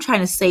 what I'm trying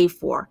to save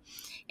for.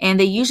 And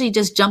they usually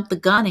just jump the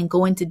gun and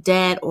go into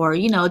debt or,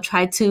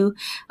 try to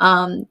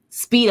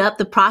speed up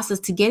the process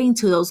to getting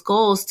to those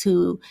goals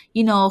to,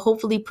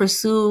 hopefully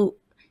pursue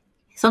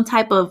some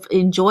type of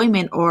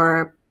enjoyment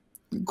or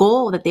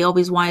goal that they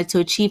always wanted to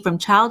achieve from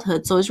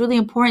childhood. So it's really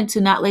important to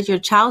not let your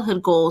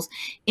childhood goals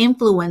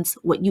influence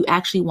what you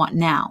actually want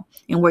now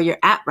and where you're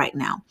at right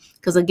now.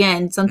 Because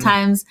again,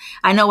 sometimes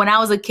I know when I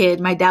was a kid,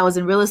 my dad was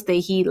in real estate.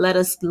 He let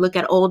us look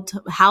at old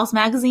house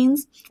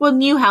magazines,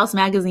 new house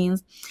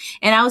magazines.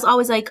 And I was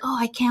always like, oh,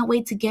 I can't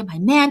wait to get my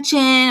mansion.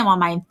 I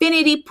want my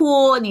infinity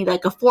pool. I need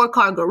like a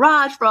 4-car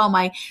garage for all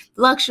my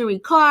luxury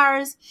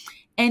cars.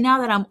 And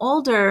now that I'm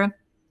older,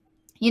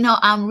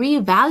 I'm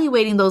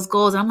reevaluating those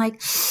goals. I'm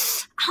like,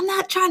 I'm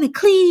not trying to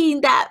clean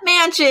that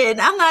mansion.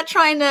 I'm not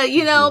trying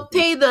to,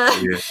 pay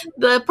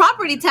the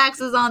property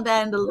taxes on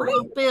that and the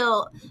light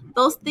bill.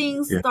 Those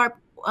things start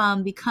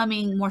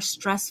becoming more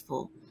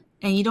stressful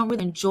and you don't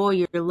really enjoy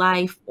your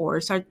life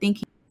or start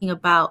thinking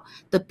about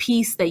the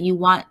peace that you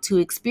want to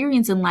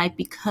experience in life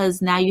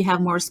because now you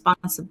have more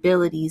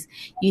responsibilities.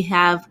 You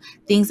have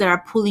things that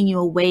are pulling you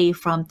away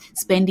from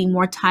spending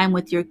more time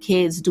with your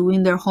kids,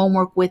 doing their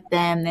homework with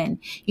them and,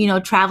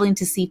 traveling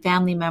to see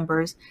family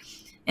members.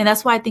 And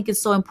that's why I think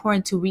it's so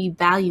important to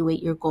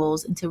reevaluate your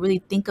goals and to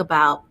really think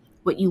about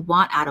what you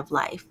want out of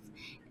life.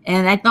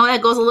 And I know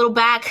that goes a little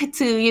back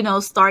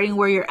to, starting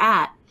where you're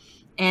at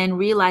and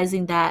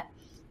realizing that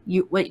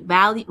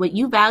what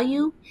you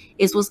value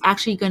is what's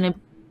actually going to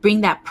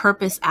bring that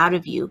purpose out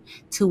of you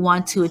to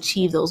want to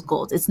achieve those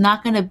goals. It's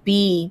not going to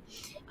be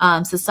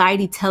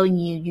society telling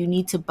you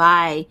need to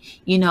buy,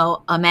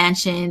 a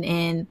mansion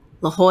in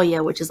La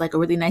Jolla, which is like a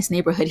really nice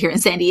neighborhood here in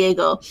San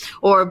Diego,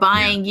 or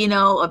buying,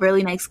 a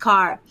really nice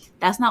car.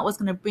 That's not what's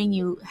going to bring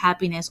you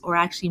happiness or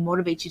actually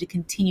motivate you to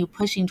continue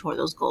pushing toward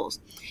those goals.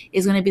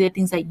 It's going to be the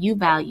things that you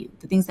value,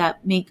 the things that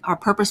are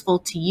purposeful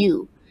to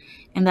you.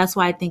 And that's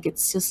why I think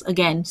it's just,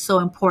 again, so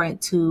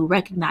important to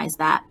recognize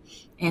that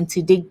and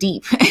to dig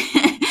deep.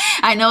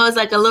 I know it's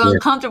like a little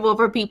uncomfortable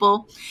for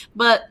people,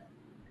 but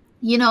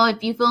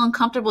if you feel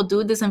uncomfortable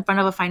doing this in front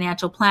of a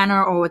financial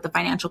planner or with a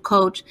financial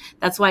coach,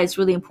 that's why it's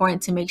really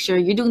important to make sure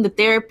you're doing the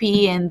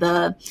therapy and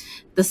the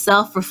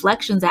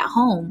self-reflections at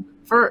home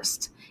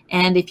first.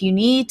 And if you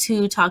need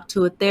to talk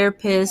to a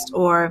therapist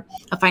or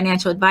a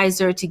financial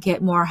advisor to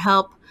get more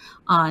help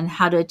on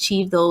how to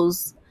achieve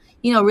those,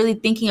 really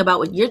thinking about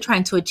what you're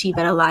trying to achieve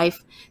out of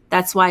life,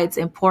 that's why it's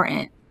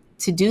important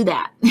to do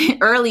that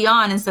early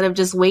on instead of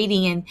just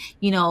waiting and,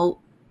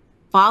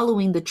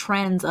 following the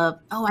trends of,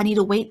 oh, I need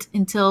to wait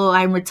until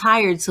I'm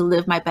retired to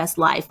live my best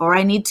life, or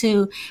I need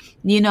to,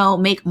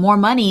 make more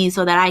money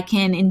so that I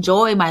can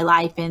enjoy my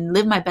life and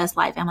live my best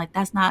life. I'm like,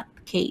 that's not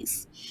the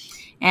case.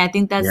 And I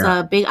think that's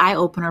a big eye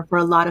opener for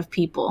a lot of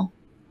people.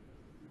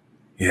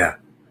 Yeah.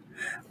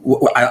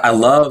 Well, I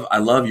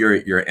love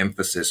your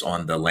emphasis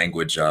on the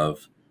language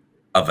of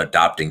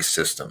adopting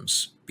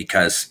systems,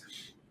 because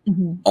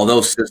although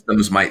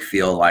systems might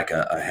feel like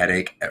a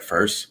headache at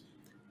first,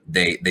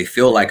 they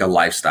feel like a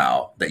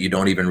lifestyle that you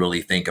don't even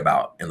really think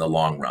about in the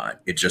long run.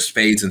 It just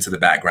fades into the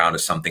background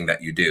as something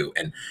that you do.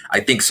 And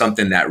I think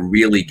something that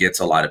really gets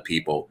a lot of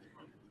people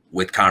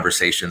with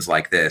conversations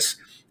like this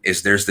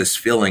is there's this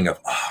feeling of,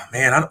 oh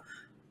man,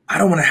 I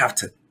don't want to have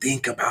to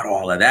think about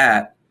all of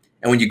that.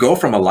 And when you go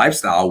from a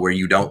lifestyle where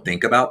you don't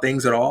think about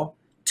things at all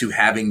to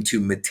having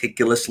to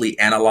meticulously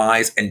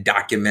analyze and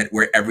document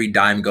where every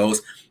dime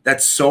goes,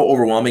 that's so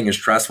overwhelming and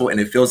stressful. And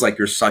it feels like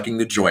you're sucking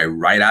the joy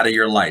right out of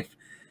your life.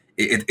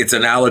 It's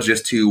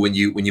analogous to when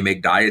you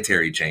make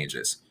dietary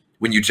changes.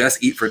 When you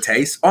just eat for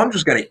taste, oh, I'm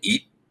just going to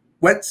eat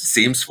what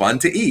seems fun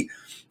to eat.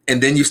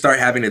 And then you start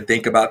having to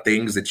think about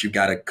things that you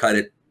got to cut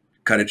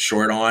it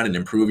short on and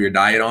improve your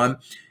diet on.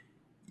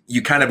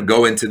 You kind of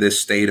go into this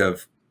state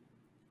of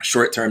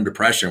short-term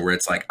depression where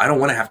it's like, I don't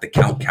want to have to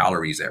count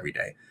calories every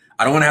day.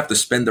 I don't want to have to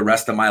spend the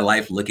rest of my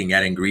life looking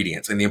at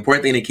ingredients. And the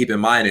important thing to keep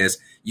in mind is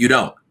you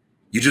don't.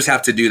 You just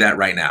have to do that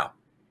right now.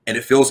 And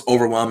it feels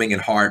overwhelming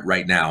and hard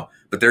right now.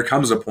 But there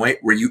comes a point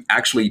where you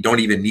actually don't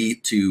even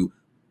need to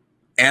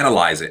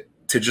analyze it,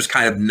 to just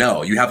kind of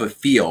know. You have a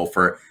feel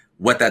for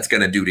what that's going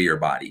to do to your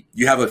body.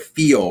 You have a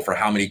feel for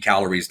how many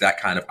calories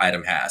that kind of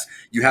item has.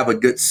 You have a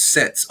good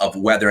sense of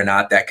whether or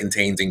not that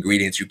contains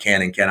ingredients you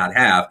can and cannot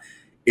have.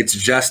 It's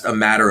just a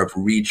matter of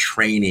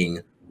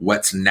retraining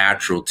what's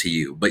natural to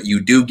you. But you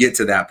do get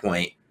to that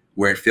point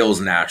where it feels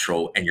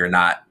natural and you're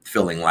not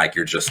feeling like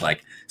you're just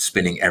like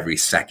spending every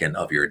second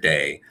of your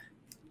day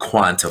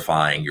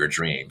quantifying your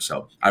dream.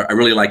 So I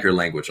really like your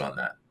language on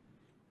that.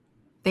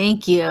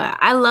 Thank you.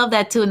 I love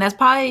that too. And that's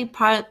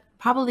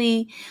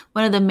probably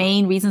one of the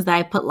main reasons that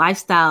I put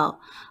lifestyle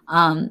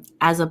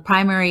as a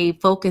primary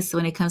focus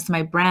when it comes to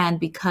my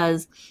brand,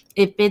 because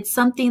if it's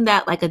something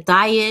that like a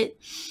diet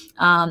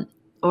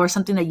or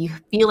something that you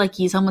feel like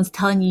someone's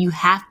telling you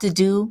have to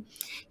do,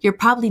 you're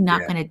probably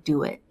not going to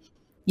do it.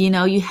 You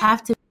know, you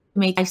have to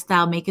make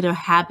lifestyle, make it a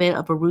habit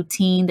of a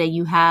routine that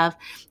you have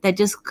that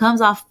just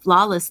comes off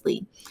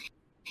flawlessly.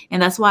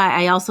 And that's why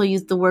I also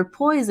use the word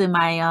poise in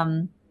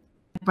my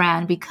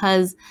brand,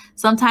 because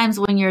sometimes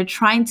when you're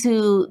trying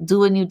to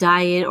do a new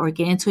diet or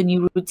get into a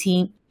new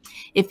routine,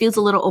 it feels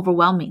a little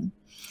overwhelming.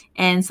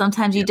 And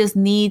sometimes you just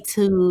need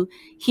to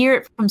hear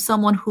it from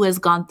someone who has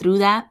gone through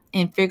that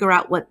and figure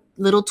out what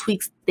little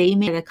tweaks they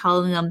made. They're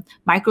calling them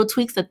micro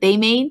tweaks that they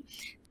made.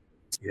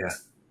 Yeah.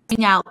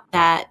 Bring out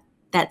that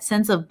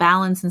sense of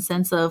balance and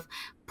sense of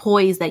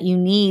poise that you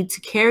need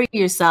to carry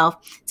yourself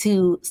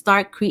to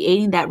start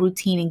creating that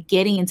routine and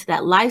getting into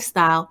that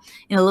lifestyle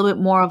in a little bit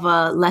more of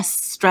a less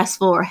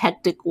stressful or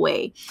hectic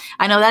way.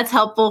 I know that's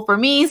helpful for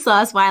me. So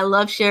that's why I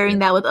love sharing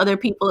that with other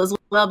people as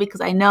well, because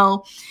I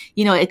know,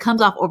 you know, it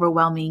comes off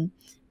overwhelming.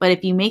 But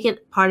if you make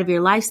it part of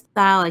your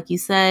lifestyle, like you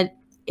said,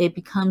 it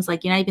becomes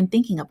like you're not even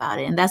thinking about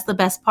it. And that's the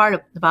best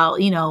part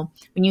about, you know,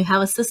 when you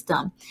have a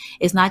system,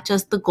 it's not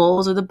just the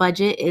goals or the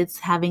budget, it's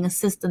having a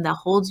system that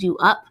holds you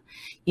up,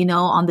 you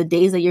know, on the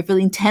days that you're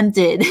feeling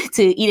tempted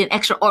to eat an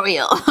extra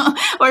Oreo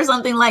or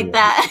something like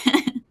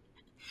that.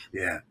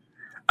 Yeah.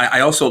 I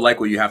also like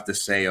what you have to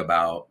say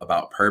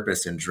about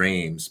purpose and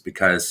dreams,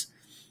 because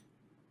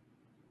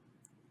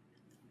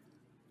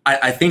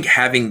I think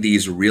having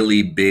these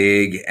really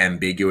big,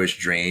 ambiguous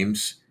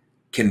dreams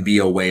can be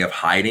a way of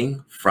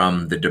hiding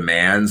from the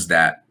demands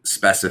that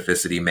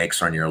specificity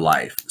makes on your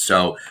life.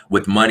 So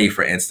with money,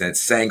 for instance,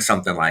 saying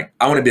something like,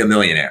 I want to be a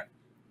millionaire.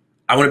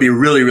 I want to be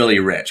really, really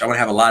rich. I want to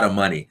have a lot of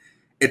money.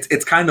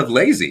 It's kind of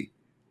lazy,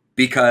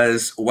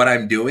 because what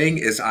I'm doing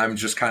is I'm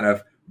just kind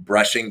of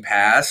brushing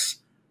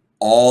past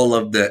all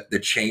of the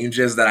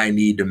changes that I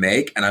need to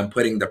make. And I'm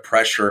putting the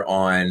pressure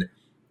on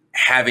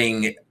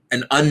having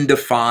an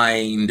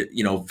undefined,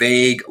 you know,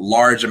 vague,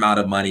 large amount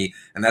of money,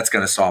 and that's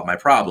going to solve my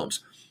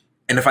problems.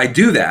 And if I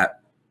do that,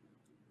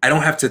 I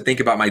don't have to think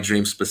about my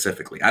dream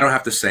specifically. I don't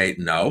have to say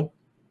no.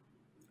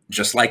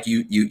 Just like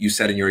you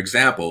said in your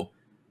example,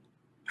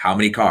 how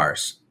many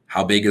cars?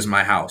 How big is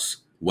my house?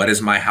 What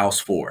is my house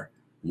for?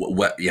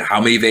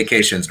 How many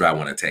vacations do I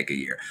want to take a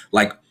year?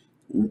 Like,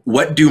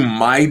 what do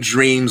my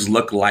dreams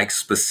look like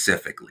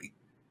specifically?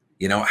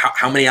 You know,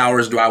 how many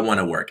hours do I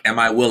want to work? Am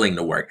I willing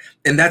to work?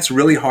 And that's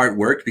really hard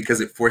work, because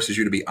it forces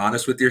you to be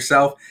honest with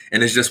yourself.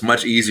 And it's just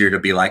much easier to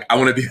be like, I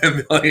want to be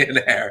a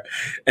millionaire.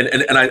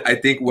 And I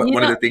think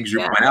one of the things you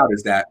point out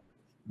is that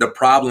the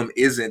problem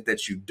isn't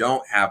that you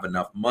don't have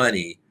enough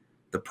money.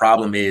 The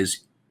problem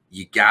is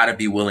you got to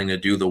be willing to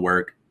do the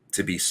work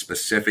to be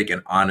specific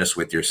and honest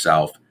with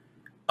yourself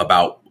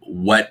about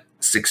what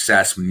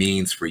success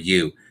means for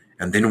you.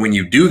 And then when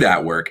you do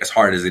that work, as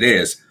hard as it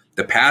is,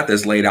 the path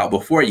is laid out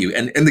before you.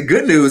 And the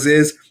good news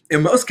is,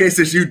 in most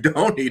cases, you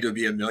don't need to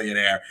be a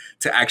millionaire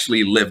to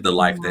actually live the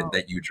life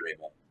that you dream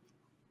of.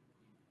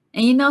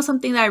 And you know,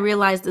 something that I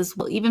realized as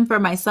well, even for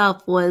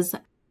myself, was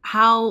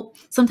how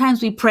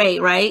sometimes we pray,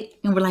 right?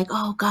 And we're like,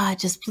 oh God,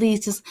 just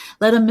please, just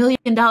let $1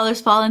 million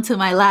fall into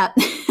my lap.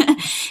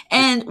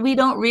 And we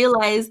don't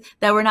realize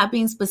that we're not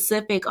being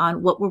specific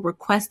on what we're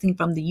requesting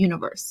from the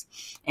universe.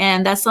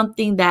 And that's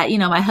something that, you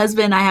know, my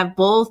husband and I have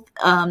both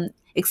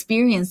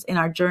experienced in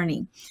our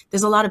journey.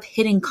 There's a lot of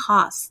hidden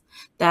costs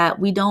that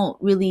we don't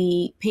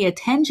really pay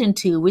attention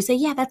to. We say,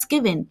 yeah, that's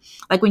given.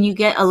 Like when you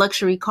get a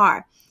luxury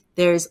car,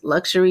 there's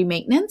luxury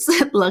maintenance,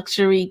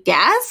 luxury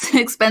gas,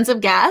 expensive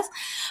gas,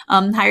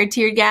 higher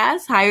tiered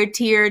gas, higher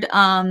tiered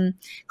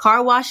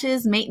car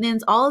washes,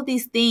 maintenance, all of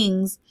these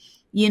things,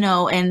 you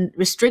know, and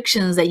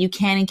restrictions that you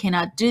can and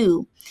cannot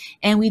do.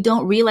 And we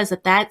don't realize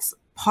that that's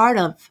part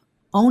of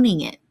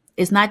owning it.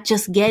 It's not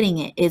just getting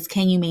it, it's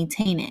can you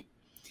maintain it?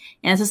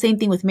 And it's the same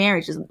thing with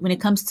marriage. When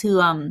it comes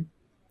to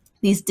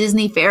these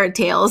Disney fairy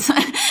tales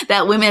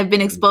that women have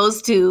been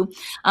exposed to,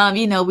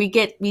 you know, we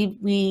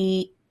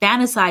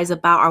fantasize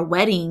about our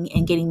wedding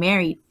and getting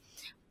married,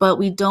 but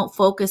we don't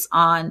focus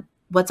on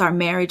what's our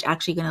marriage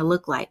actually going to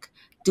look like.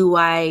 Do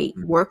I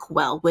work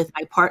well with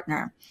my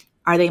partner?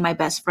 Are they my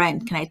best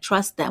friend? Can I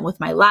trust them with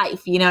my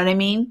life? You know what I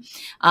mean?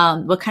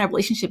 What kind of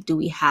relationship do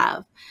we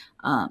have?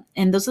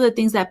 And those are the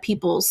things that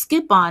people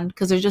skip on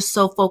because they're just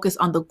so focused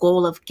on the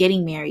goal of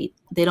getting married.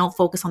 They don't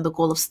focus on the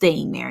goal of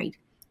staying married.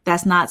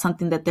 That's not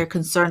something that they're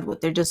concerned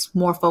with. They're just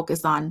more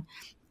focused on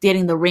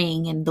getting the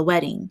ring and the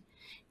wedding.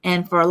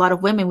 And for a lot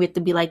of women, we have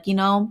to be like,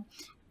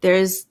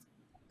 there's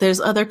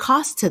other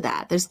costs to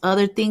that. There's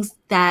other things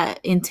that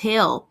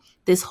entail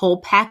this whole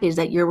package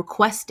that you're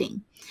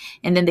requesting.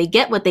 And then they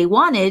get what they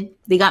wanted.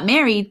 They got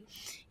married.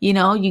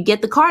 You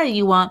get the car that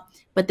you want,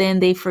 but then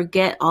they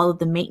forget all of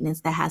the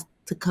maintenance that has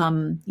to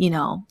come,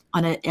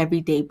 on an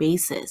everyday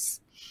basis.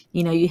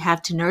 You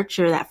have to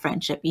nurture that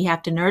friendship. You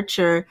have to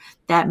nurture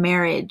that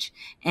marriage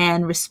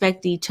and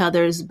respect each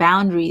other's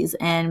boundaries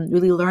and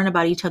really learn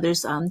about each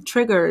other's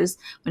triggers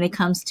when it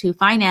comes to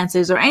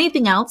finances or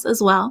anything else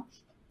as well.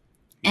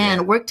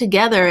 And work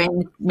together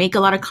and make a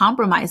lot of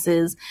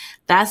compromises.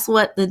 That's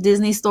what the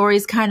Disney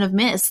stories kind of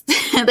missed.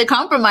 The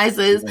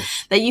compromises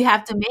that you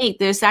have to make.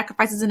 There's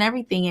sacrifices in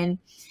everything. And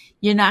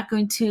you're not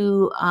going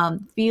to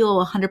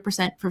feel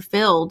 100%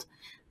 fulfilled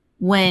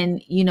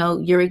when,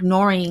 you're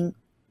ignoring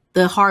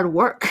the hard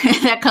work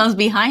that comes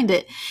behind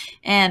it.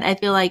 And I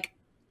feel like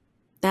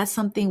that's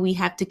something we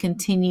have to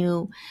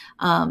continue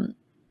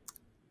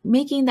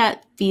making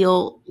that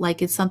feel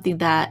like it's something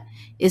that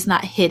is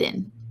not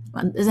hidden.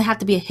 It doesn't have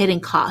to be a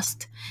hidden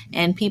cost.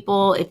 And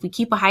people, if we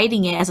keep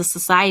hiding it as a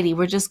society,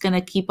 we're just going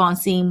to keep on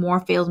seeing more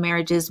failed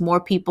marriages,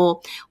 more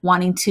people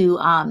wanting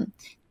to,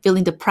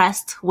 feeling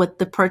depressed with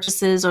the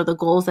purchases or the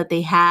goals that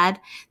they had,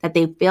 that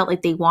they felt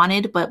like they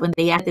wanted. But when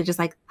they act, they're just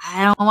like,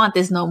 I don't want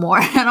this no more.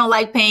 I don't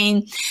like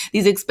paying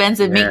these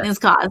expensive maintenance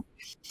costs.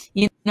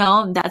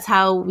 That's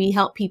how we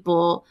help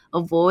people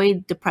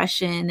avoid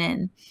depression.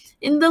 And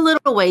in the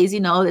little ways,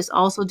 there's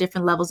also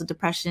different levels of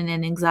depression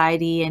and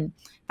anxiety and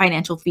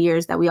financial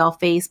fears that we all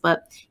face.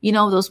 But,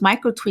 those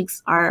micro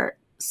tweaks are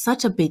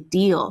such a big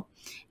deal.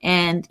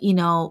 And,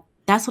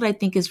 that's what I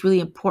think is really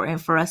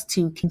important for us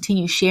to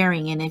continue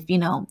sharing. And if,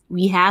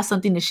 we have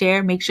something to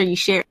share, make sure you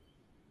share.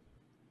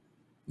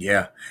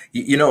 Yeah.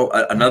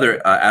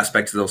 Another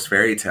aspect of those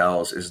fairy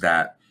tales is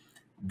that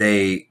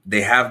they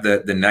have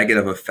the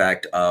negative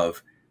effect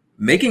of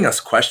making us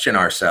question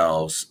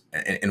ourselves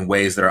in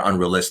ways that are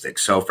unrealistic.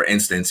 So for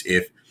instance,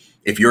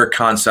 if your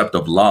concept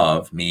of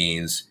love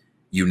means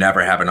you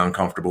never have an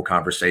uncomfortable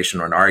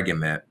conversation or an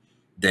argument,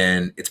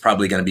 then it's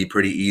probably going to be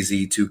pretty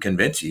easy to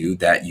convince you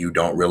that you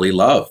don't really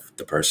love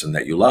the person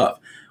that you love.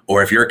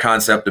 Or if your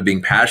concept of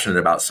being passionate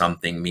about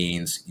something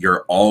means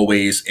you're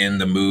always in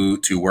the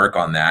mood to work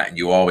on that and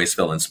you always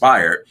feel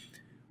inspired,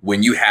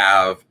 when you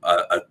have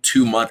a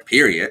 2-month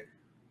period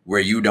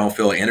where you don't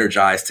feel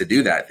energized to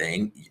do that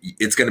thing,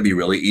 it's going to be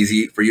really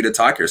easy for you to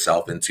talk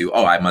yourself into,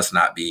 oh, I must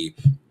not be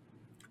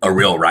a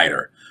real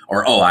writer,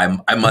 or, oh,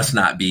 I must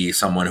not be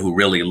someone who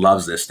really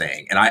loves this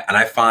thing. And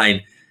I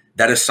find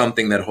that is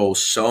something that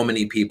holds so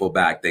many people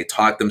back. They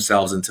talk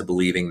themselves into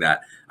believing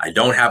that I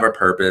don't have a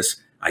purpose,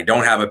 I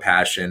don't have a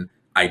passion,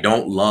 I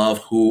don't love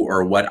who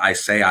or what I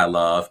say I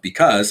love,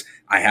 because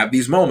I have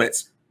these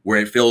moments where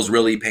it feels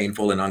really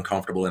painful and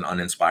uncomfortable and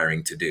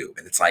uninspiring to do.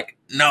 And it's like,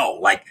 no,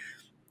 like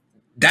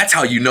that's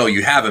how you know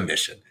you have a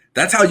mission.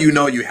 That's how you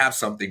know you have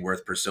something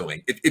worth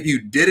pursuing. If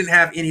you didn't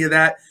have any of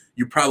that,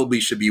 you probably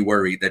should be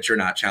worried that you're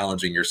not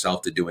challenging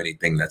yourself to do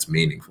anything that's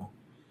meaningful.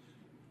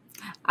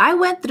 I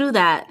went through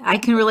that. I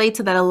can relate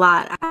to that a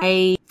lot.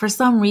 For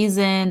some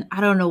reason,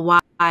 I don't know why,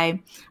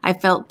 I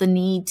felt the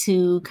need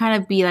to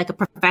kind of be like a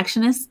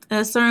perfectionist in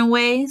a certain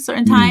way,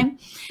 certain time,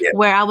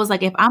 where I was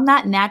like, if I'm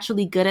not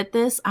naturally good at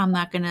this, I'm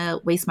not going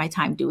to waste my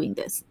time doing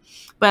this.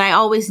 But I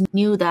always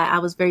knew that I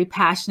was very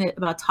passionate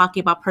about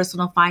talking about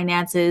personal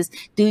finances,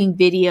 doing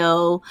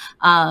video,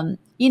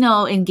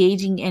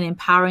 engaging and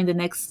empowering the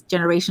next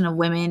generation of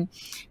women.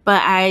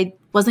 But I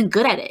wasn't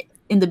good at it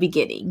in the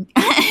beginning.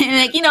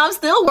 And I'm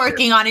still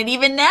working on it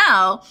even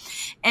now.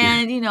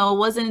 And, it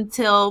wasn't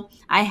until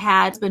I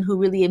had a husband who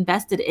really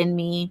invested in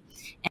me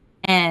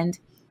and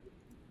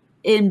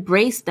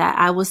embraced that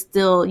I was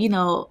still,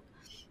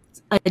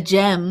 a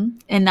gem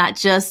and not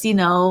just,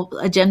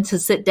 a gem to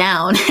sit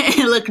down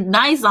and look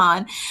nice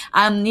on.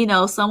 I'm,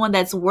 someone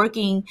that's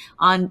working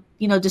on,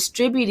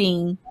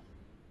 distributing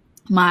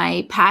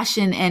my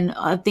passion and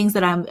things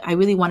that I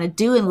really want to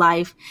do in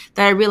life,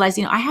 that I realized,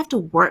 I have to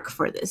work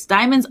for this.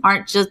 Diamonds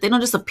they don't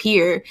just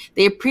appear.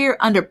 They appear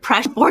under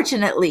pressure,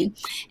 fortunately.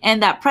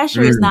 And that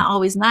pressure is not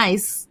always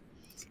nice,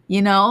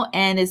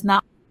 and it's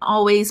not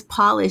always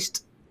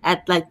polished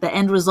at like the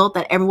end result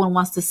that everyone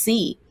wants to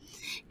see.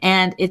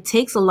 And it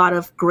takes a lot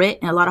of grit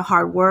and a lot of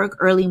hard work,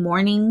 early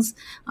mornings,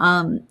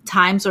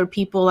 times where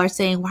people are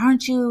saying, why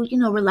aren't you,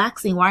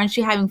 relaxing? Why aren't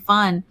you having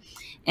fun?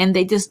 And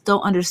they just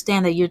don't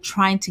understand that you're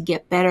trying to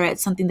get better at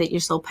something that you're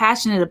so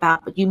passionate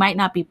about, but you might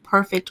not be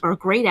perfect or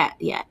great at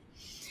yet.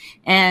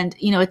 And,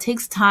 it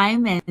takes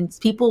time, and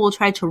people will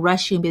try to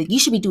rush you and be like, you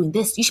should be doing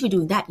this. You should be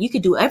doing that. You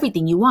could do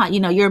everything you want.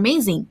 You're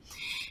amazing.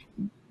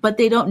 But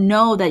they don't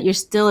know that you're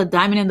still a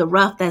diamond in the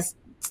rough that's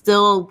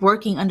still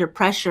working under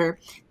pressure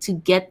to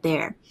get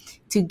there,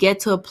 to get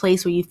to a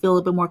place where you feel a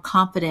little bit more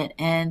confident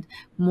and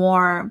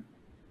more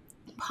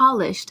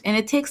polished. And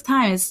it takes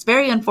time. It's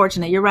very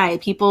unfortunate. You're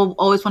right. People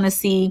always want to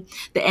see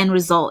the end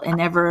result and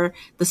never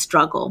the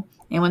struggle.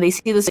 And when they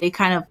see this, they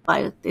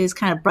just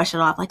kind of brush it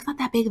off, like, it's not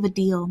that big of a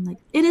deal. I'm like,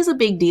 it is a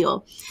big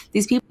deal.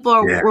 These people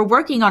we're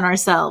working on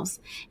ourselves.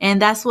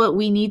 And that's what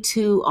we need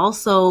to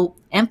also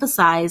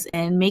emphasize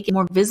and make it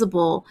more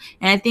visible.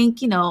 And I think,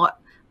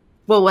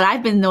 what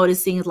I've been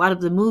noticing is a lot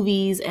of the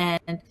movies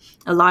and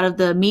a lot of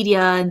the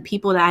media and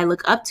people that I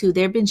look up to,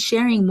 they've been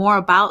sharing more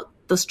about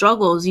the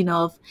struggles,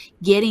 of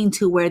getting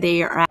to where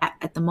they are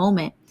at the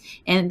moment.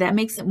 And that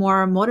makes it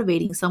more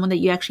motivating, someone that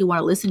you actually want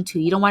to listen to.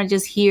 You don't want to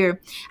just hear,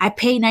 I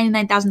paid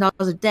 $99,000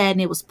 of debt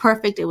and it was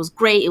perfect. It was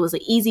great. It was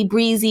an easy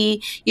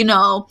breezy,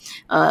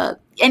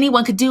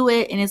 anyone could do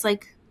it. And it's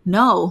like,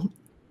 no,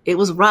 it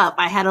was rough.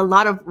 I had a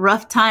lot of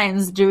rough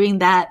times during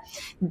that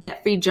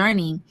debt-free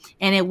journey.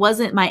 And it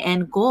wasn't my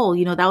end goal.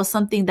 That was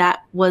something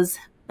that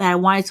I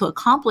wanted to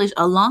accomplish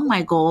along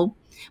my goal.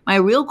 My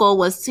real goal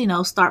was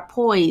to, start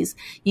Poised,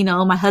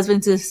 my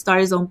husband to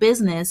start his own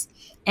business,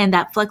 and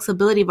that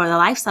flexibility of the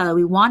lifestyle that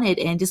we wanted.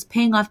 And just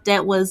paying off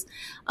debt was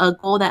a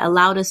goal that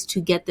allowed us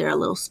to get there a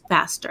little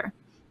faster.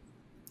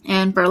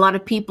 And for a lot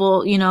of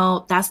people,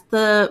 that's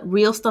the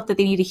real stuff that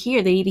they need to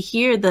hear. They need to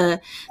hear the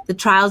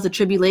trials, the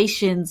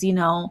tribulations,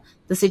 the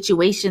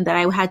situation that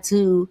I had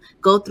to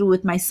go through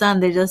with my son.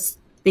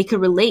 They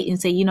could relate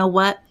and say, you know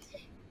what?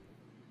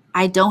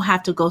 I don't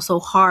have to go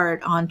so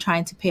hard on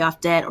trying to pay off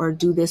debt or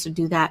do this or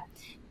do that.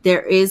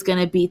 There is going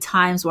to be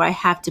times where I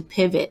have to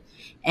pivot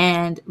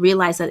and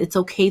realize that it's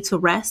okay to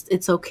rest.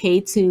 It's okay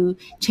to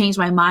change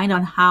my mind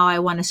on how I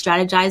want to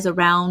strategize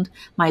around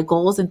my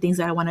goals and things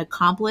that I want to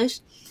accomplish.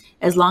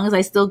 As long as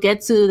I still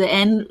get to the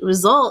end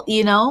result,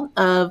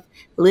 of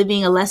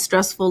living a less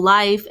stressful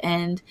life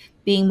and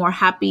being more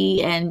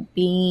happy and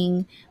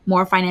being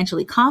more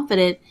financially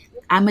confident,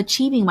 I'm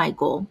achieving my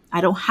goal.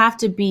 I don't have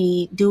to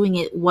be doing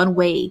it one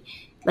way,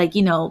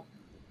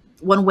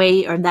 one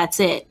way or that's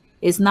it.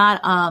 It's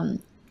not,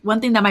 one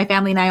thing that my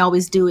family and I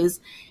always do is,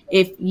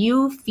 if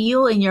you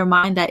feel in your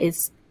mind that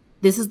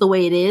this is the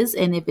way it is,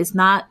 and if it's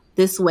not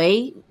this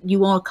way, you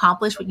won't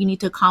accomplish what you need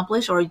to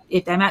accomplish. Or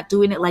if I'm not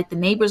doing it like the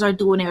neighbors are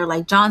doing it, or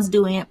like John's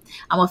doing it,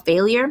 I'm a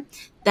failure.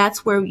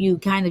 That's where you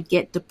kind of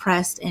get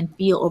depressed and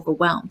feel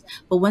overwhelmed.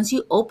 But once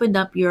you opened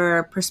up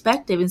your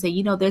perspective and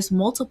say, there's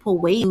multiple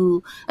ways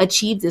to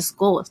achieve this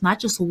goal. It's not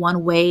just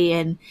one way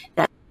and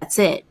that's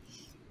it.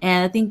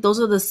 And I think those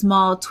are the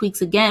small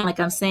tweaks, again, like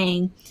I'm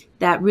saying,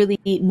 that really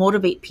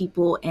motivate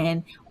people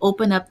and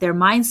open up their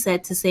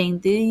mindset to saying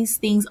these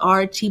things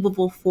are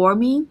achievable for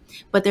me,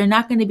 but they're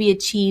not going to be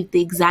achieved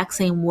the exact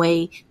same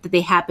way that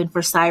they happen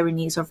for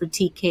Sirenese or for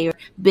TK or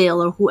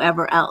Bill or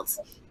whoever else.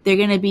 They're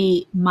going to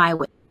be my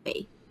way.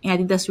 And I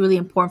think that's really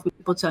important for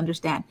people to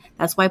understand.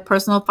 That's why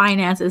personal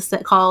finance is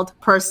called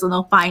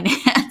personal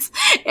finance.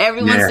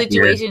 Everyone's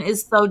situation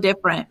is so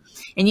different,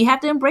 and you have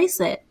to embrace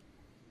it.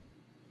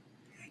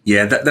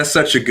 Yeah, that's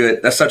such a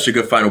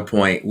good final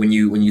point. When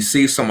you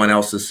see someone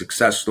else's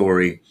success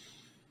story,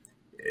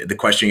 the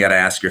question you got to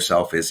ask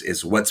yourself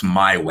is what's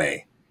my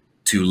way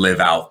to live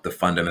out the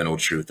fundamental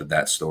truth of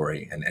that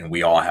story? And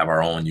we all have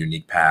our own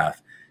unique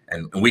path,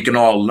 and we can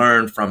all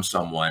learn from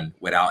someone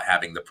without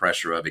having the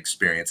pressure of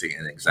experiencing it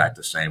in exact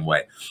the same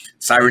way.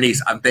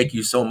 Sirenese, thank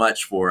you so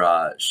much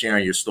for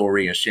sharing your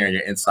story and sharing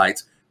your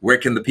insights. Where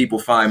can the people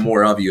find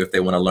more of you if they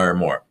want to learn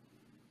more?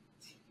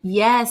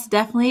 Yes,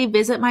 definitely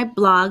visit my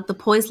blog,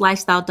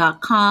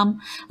 thepoisedlifestyle.com.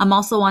 I'm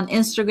also on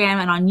Instagram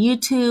and on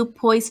YouTube,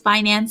 Poised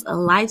Finance, a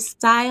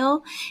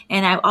Lifestyle.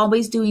 And I'm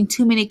always doing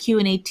 2-minute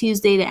Q&A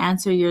Tuesday to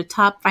answer your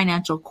top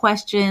financial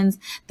questions,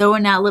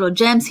 throwing out little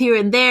gems here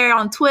and there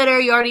on Twitter,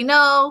 you already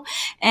know,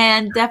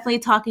 and definitely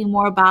talking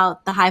more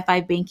about the high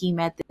five banking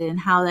method and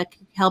how that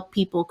can help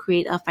people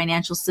create a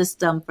financial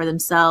system for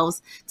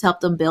themselves to help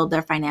them build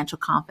their financial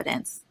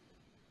confidence.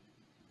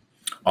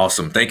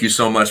 Awesome. Thank you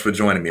so much for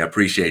joining me. I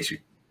appreciate you.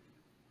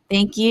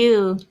 Thank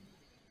you.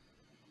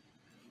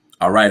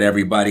 All right,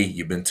 everybody.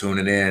 You've been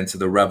tuning in to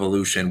The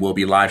Revolution. We'll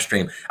be live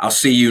stream. I'll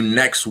see you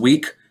next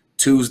week,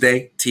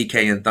 Tuesday,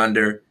 TK and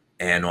Thunder.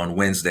 And on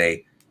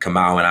Wednesday,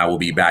 Kamal and I will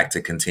be back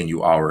to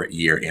continue our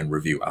year in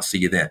review. I'll see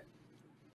you then.